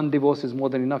 that one divorce is more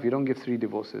than enough. You don't give 3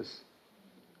 divorces.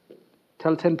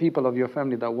 Tell 10 people of your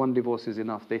family that 1 divorce is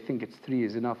enough. They think it's 3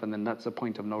 is enough, and then that's a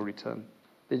point of no return.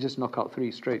 They just knock out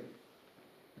 3 straight.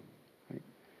 Right?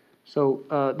 So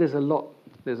there's a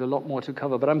lot more to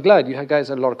cover. But I'm glad you guys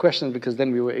had a lot of questions, because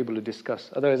then we were able to discuss.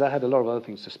 Otherwise, I had a lot of other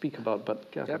things to speak about. But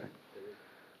yeah.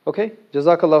 Okay,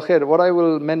 Jazakallah khair. What I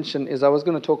will mention is I was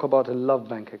going to talk about a love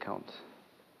bank account.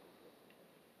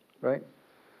 Right?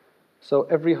 So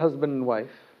every husband and wife,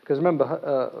 because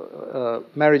remember,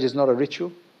 marriage is not a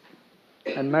ritual,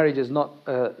 and marriage is not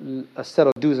a set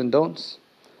of do's and don'ts,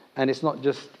 and it's not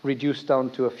just reduced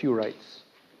down to a few rights.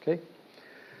 Okay?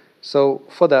 So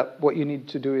for that, what you need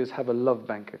to do is have a love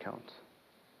bank account.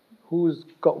 Who's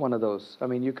got one of those? I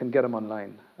mean, you can get them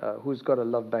online. Who's got a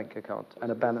love bank account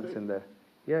and a balance in there?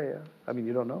 Yeah. I mean,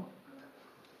 you don't know?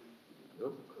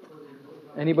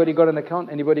 Anybody got an account?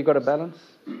 Anybody got a balance?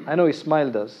 I know Ismail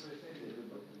does.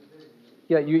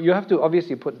 Yeah, you have to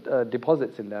obviously put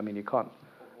deposits in there. I mean, you can't.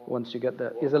 Once you get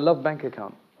there, is a love bank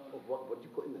account. What do you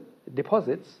put in there?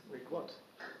 Deposits. Like what?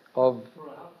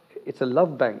 It's a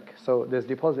love bank, so there's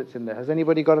deposits in there. Has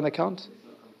anybody got an account?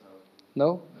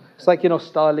 No? It's like, you know,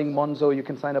 Starling, Monzo, you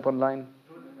can sign up online.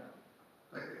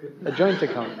 A joint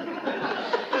account.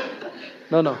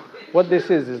 No. What this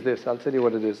is this. I'll tell you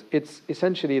what it is. It's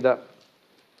essentially that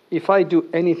if I do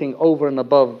anything over and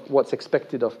above what's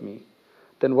expected of me,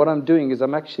 then what I'm doing is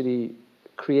I'm actually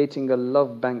creating a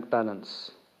love bank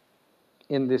balance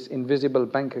in this invisible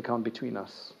bank account between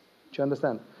us. Do you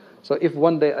understand? So if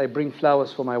one day I bring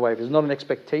flowers for my wife, it's not an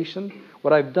expectation.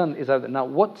 What I've done is now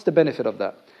what's the benefit of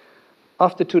that?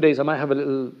 After 2 days, I might have a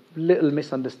little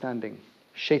misunderstanding.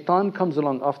 Shaitan comes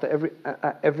along after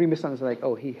every misunderstanding, like,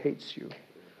 oh, he hates you,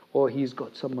 or he's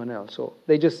got someone else. So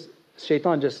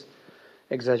Shaitan just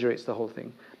exaggerates the whole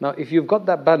thing. Now, if you've got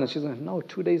that balance, you're like, no,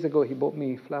 2 days ago he bought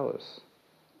me flowers.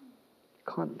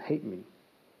 Can't hate me. Do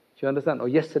you understand? Or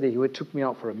yesterday he took me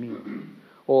out for a meal.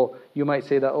 Or you might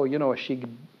say that, oh, you know,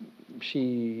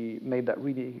 she made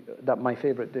that my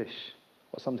favorite dish,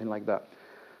 or something like that.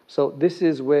 So this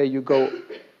is where you go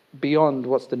beyond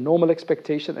what's the normal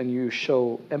expectation, and you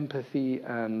show empathy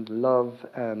and love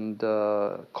and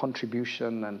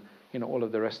contribution and all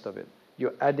of the rest of it.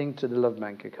 You're adding to the love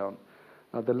bank account.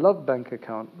 Now the love bank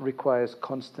account requires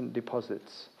constant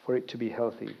deposits for it to be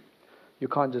healthy. You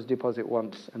can't just deposit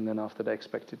once and then after that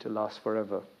expect it to last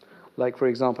forever. Like for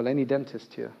example, any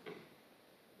dentist here?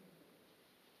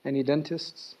 Any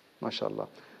dentists? MashaAllah.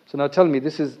 So now tell me,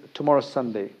 tomorrow's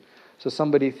Sunday. So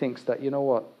somebody thinks that, you know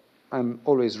what, I'm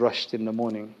always rushed in the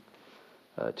morning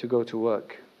to go to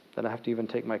work. Then I have to even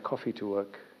take my coffee to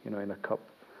work, in a cup.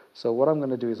 So what I'm going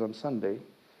to do is on Sunday,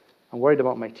 I'm worried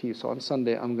about my teeth. So on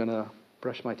Sunday, I'm going to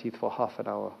brush my teeth for half an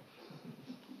hour.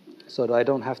 So that I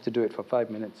don't have to do it for 5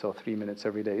 minutes or 3 minutes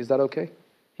every day. Is that okay?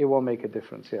 It won't make a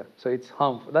difference, yeah. So it's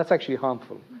harmful. That's actually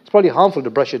harmful. It's probably harmful to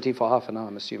brush your teeth for half an hour,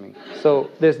 I'm assuming. So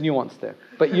there's nuance there.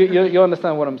 But you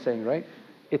understand what I'm saying, right?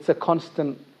 It's a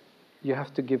constant, you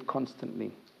have to give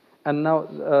constantly. And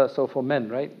now, so for men,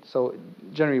 right? So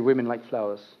generally women like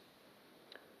flowers.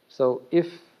 So if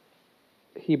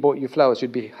he bought you flowers,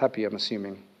 you'd be happy, I'm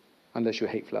assuming. Unless you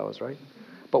hate flowers, right?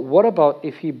 But what about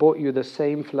if he bought you the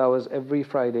same flowers every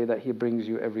Friday that he brings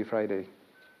you every Friday?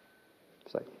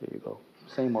 It's like, here you go.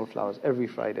 Same old flowers every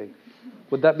Friday.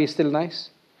 Would that be still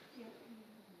nice?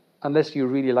 Unless you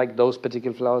really like those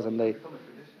particular flowers and they...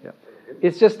 Yeah.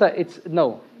 It's just that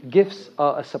gifts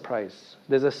are a surprise.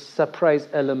 There's a surprise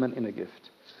element in a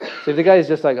gift. So if the guy is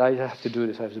just like, I have to do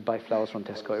this, I have to buy flowers from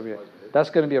Tesco every day, that's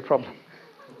going to be a problem.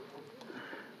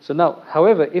 So now,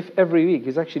 however, if every week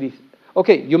is actually...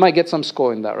 Okay, you might get some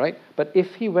score in that, right? But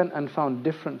if he went and found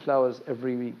different flowers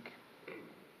every week,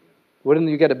 wouldn't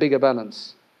you get a bigger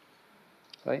balance?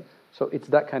 Right? So it's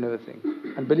that kind of a thing.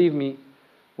 And believe me,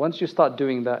 once you start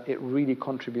doing that, it really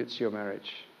contributes to your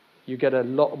marriage. You get a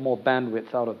lot more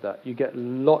bandwidth out of that. You get a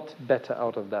lot better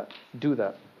out of that. Do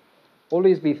that.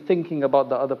 Always be thinking about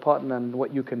the other partner and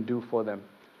what you can do for them.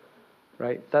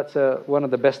 Right? That's one of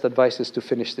the best advices to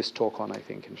finish this talk on, I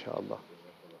think, inshallah.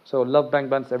 So love bank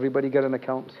balance, everybody get an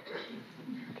account.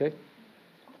 Okay?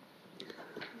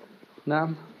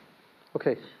 Naam?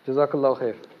 Okay. Jazakallah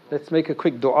khair. Let's make a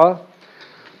quick dua.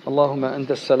 اللهم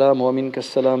أنت السلام ومنك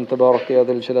السلام تبارك يا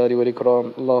ذا الجلال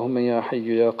والإكرام اللهم يا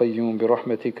حي يا قيوم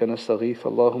برحمتك نستغيث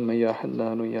اللهم يا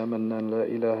حنان يا منان لا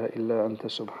إله إلا أنت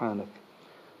سبحانك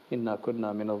إنا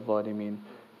كنا من الظالمين.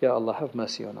 Ya Allah, have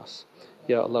mercy on us.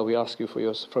 Ya Allah, we ask you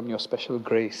from your special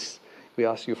grace. We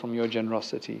ask you from your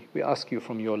generosity. We ask you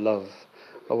from your love.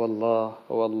 Oh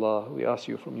Allah, we ask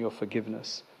you from your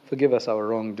forgiveness. Forgive us our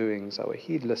wrongdoings, our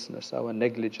heedlessness, our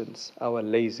negligence, our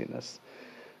laziness,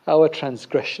 our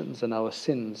transgressions and our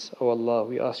sins. Oh Allah,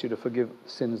 we ask you to forgive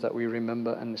sins that we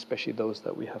remember, and especially those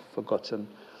that we have forgotten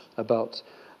about,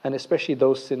 and especially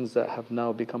those sins that have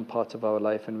now become part of our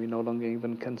life and we no longer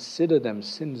even consider them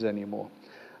sins anymore.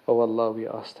 Oh Allah, we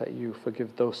ask that you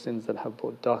forgive those sins that have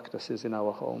brought darknesses in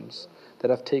our homes,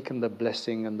 that have taken the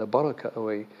blessing and the barakah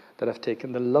away, that have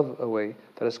taken the love away,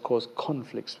 that has caused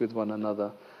conflicts with one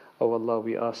another. Oh Allah,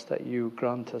 we ask that you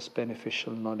grant us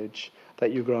beneficial knowledge,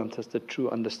 that you grant us the true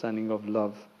understanding of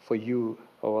love for you,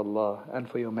 O Allah, and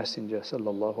for your Messenger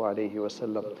sallallahu alaihi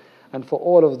wasallam, and for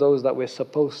all of those that we're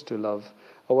supposed to love.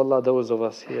 O Allah, those of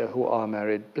us here who are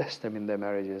married, bless them in their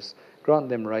marriages, grant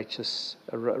them righteous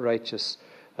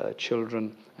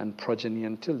children and progeny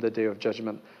until the Day of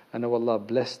Judgment, and O Allah,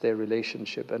 bless their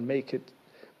relationship and make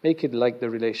it like the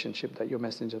relationship that your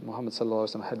Messenger Muhammad sallallahu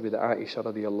alaihi wasallam had with Aisha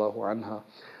radiallahu anha.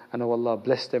 And O Allah,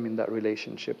 bless them in that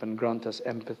relationship and grant us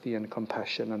empathy and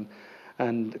compassion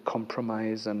and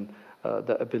compromise and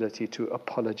the ability to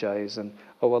apologize. And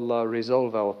O Allah,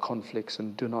 resolve our conflicts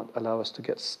and do not allow us to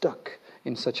get stuck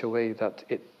in such a way that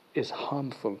it is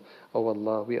harmful. O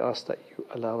Allah, we ask that you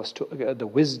allow us to get the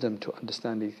wisdom to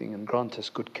understand anything and grant us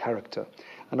good character.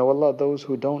 And O Allah, those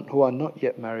who are not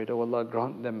yet married, O Allah,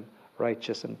 grant them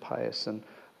righteous and pious and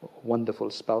wonderful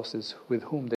spouses with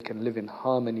whom they can live in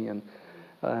harmony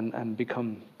and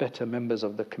become better members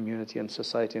of the community and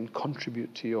society and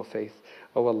contribute to your faith.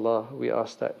 Oh Allah, we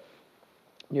ask that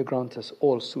you grant us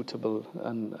all suitable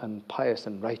and pious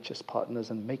and righteous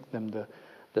partners and make them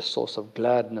the source of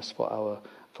gladness for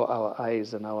our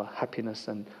eyes and our happiness,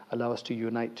 and allow us to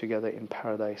unite together in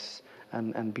paradise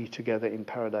and be together in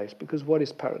paradise. Because what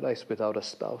is paradise without a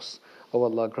spouse? Oh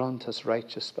Allah, grant us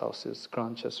righteous spouses,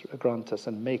 grant us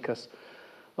and make us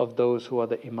of those who are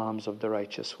the imams of the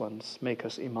righteous ones. Make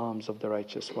us imams of the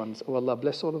righteous ones. Oh Allah,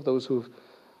 bless all of those who've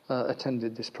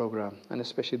attended this program, and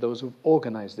especially those who've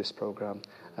organized this program.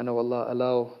 And oh Allah,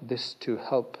 allow this to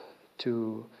help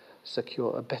to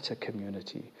secure a better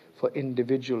community for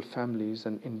individual families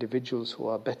and individuals who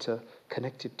are better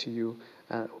connected to you,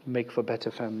 make for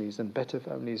better families, and better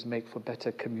families make for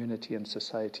better community and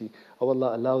society. Oh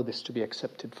Allah, allow this to be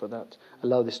accepted for that.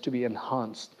 Allow this to be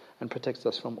enhanced and protects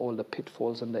us from all the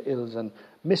pitfalls and the ills and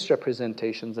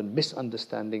misrepresentations and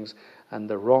misunderstandings and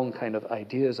the wrong kind of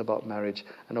ideas about marriage.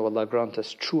 And oh Allah, grant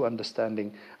us true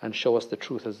understanding and show us the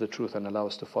truth as the truth and allow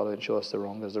us to follow, and show us the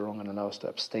wrong as the wrong and allow us to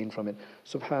abstain from it.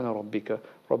 Subhana rabbika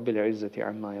rabbil izzati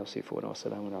amma yasifun wa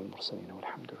salamun al mursaleen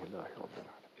walhamdulillahi rabbil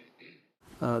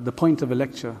alamin. The point of a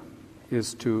lecture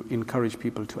is to encourage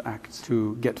people to act,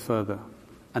 to get further,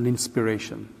 an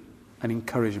inspiration, an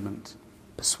encouragement,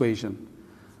 persuasion.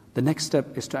 The next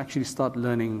step is to actually start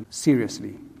learning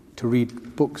seriously, to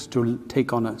read books, to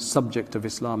take on a subject of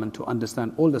Islam and to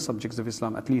understand all the subjects of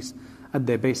Islam, at least at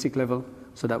their basic level,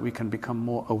 so that we can become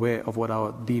more aware of what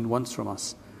our deen wants from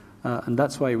us. And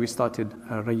that's why we started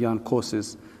Rayyan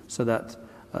courses, so that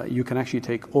you can actually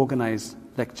take organized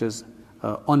lectures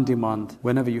on demand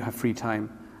whenever you have free time,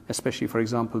 especially, for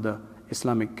example, the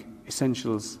Islamic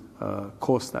Essentials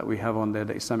course that we have on there,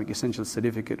 the Islamic Essentials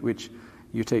Certificate, which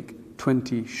you take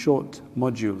 20 short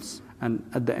modules, and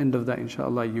at the end of that,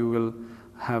 inshallah, you will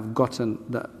have gotten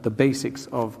the basics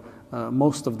of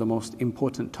most of the most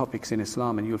important topics in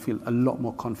Islam, and you'll feel a lot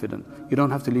more confident. You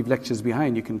don't have to leave lectures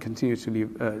behind. You can continue to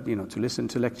leave, to listen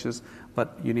to lectures,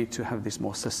 but you need to have this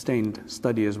more sustained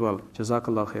study as well.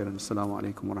 Jazakallah khairan. Assalamu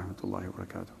alaikum wa rahmatullahi wa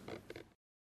barakatuh.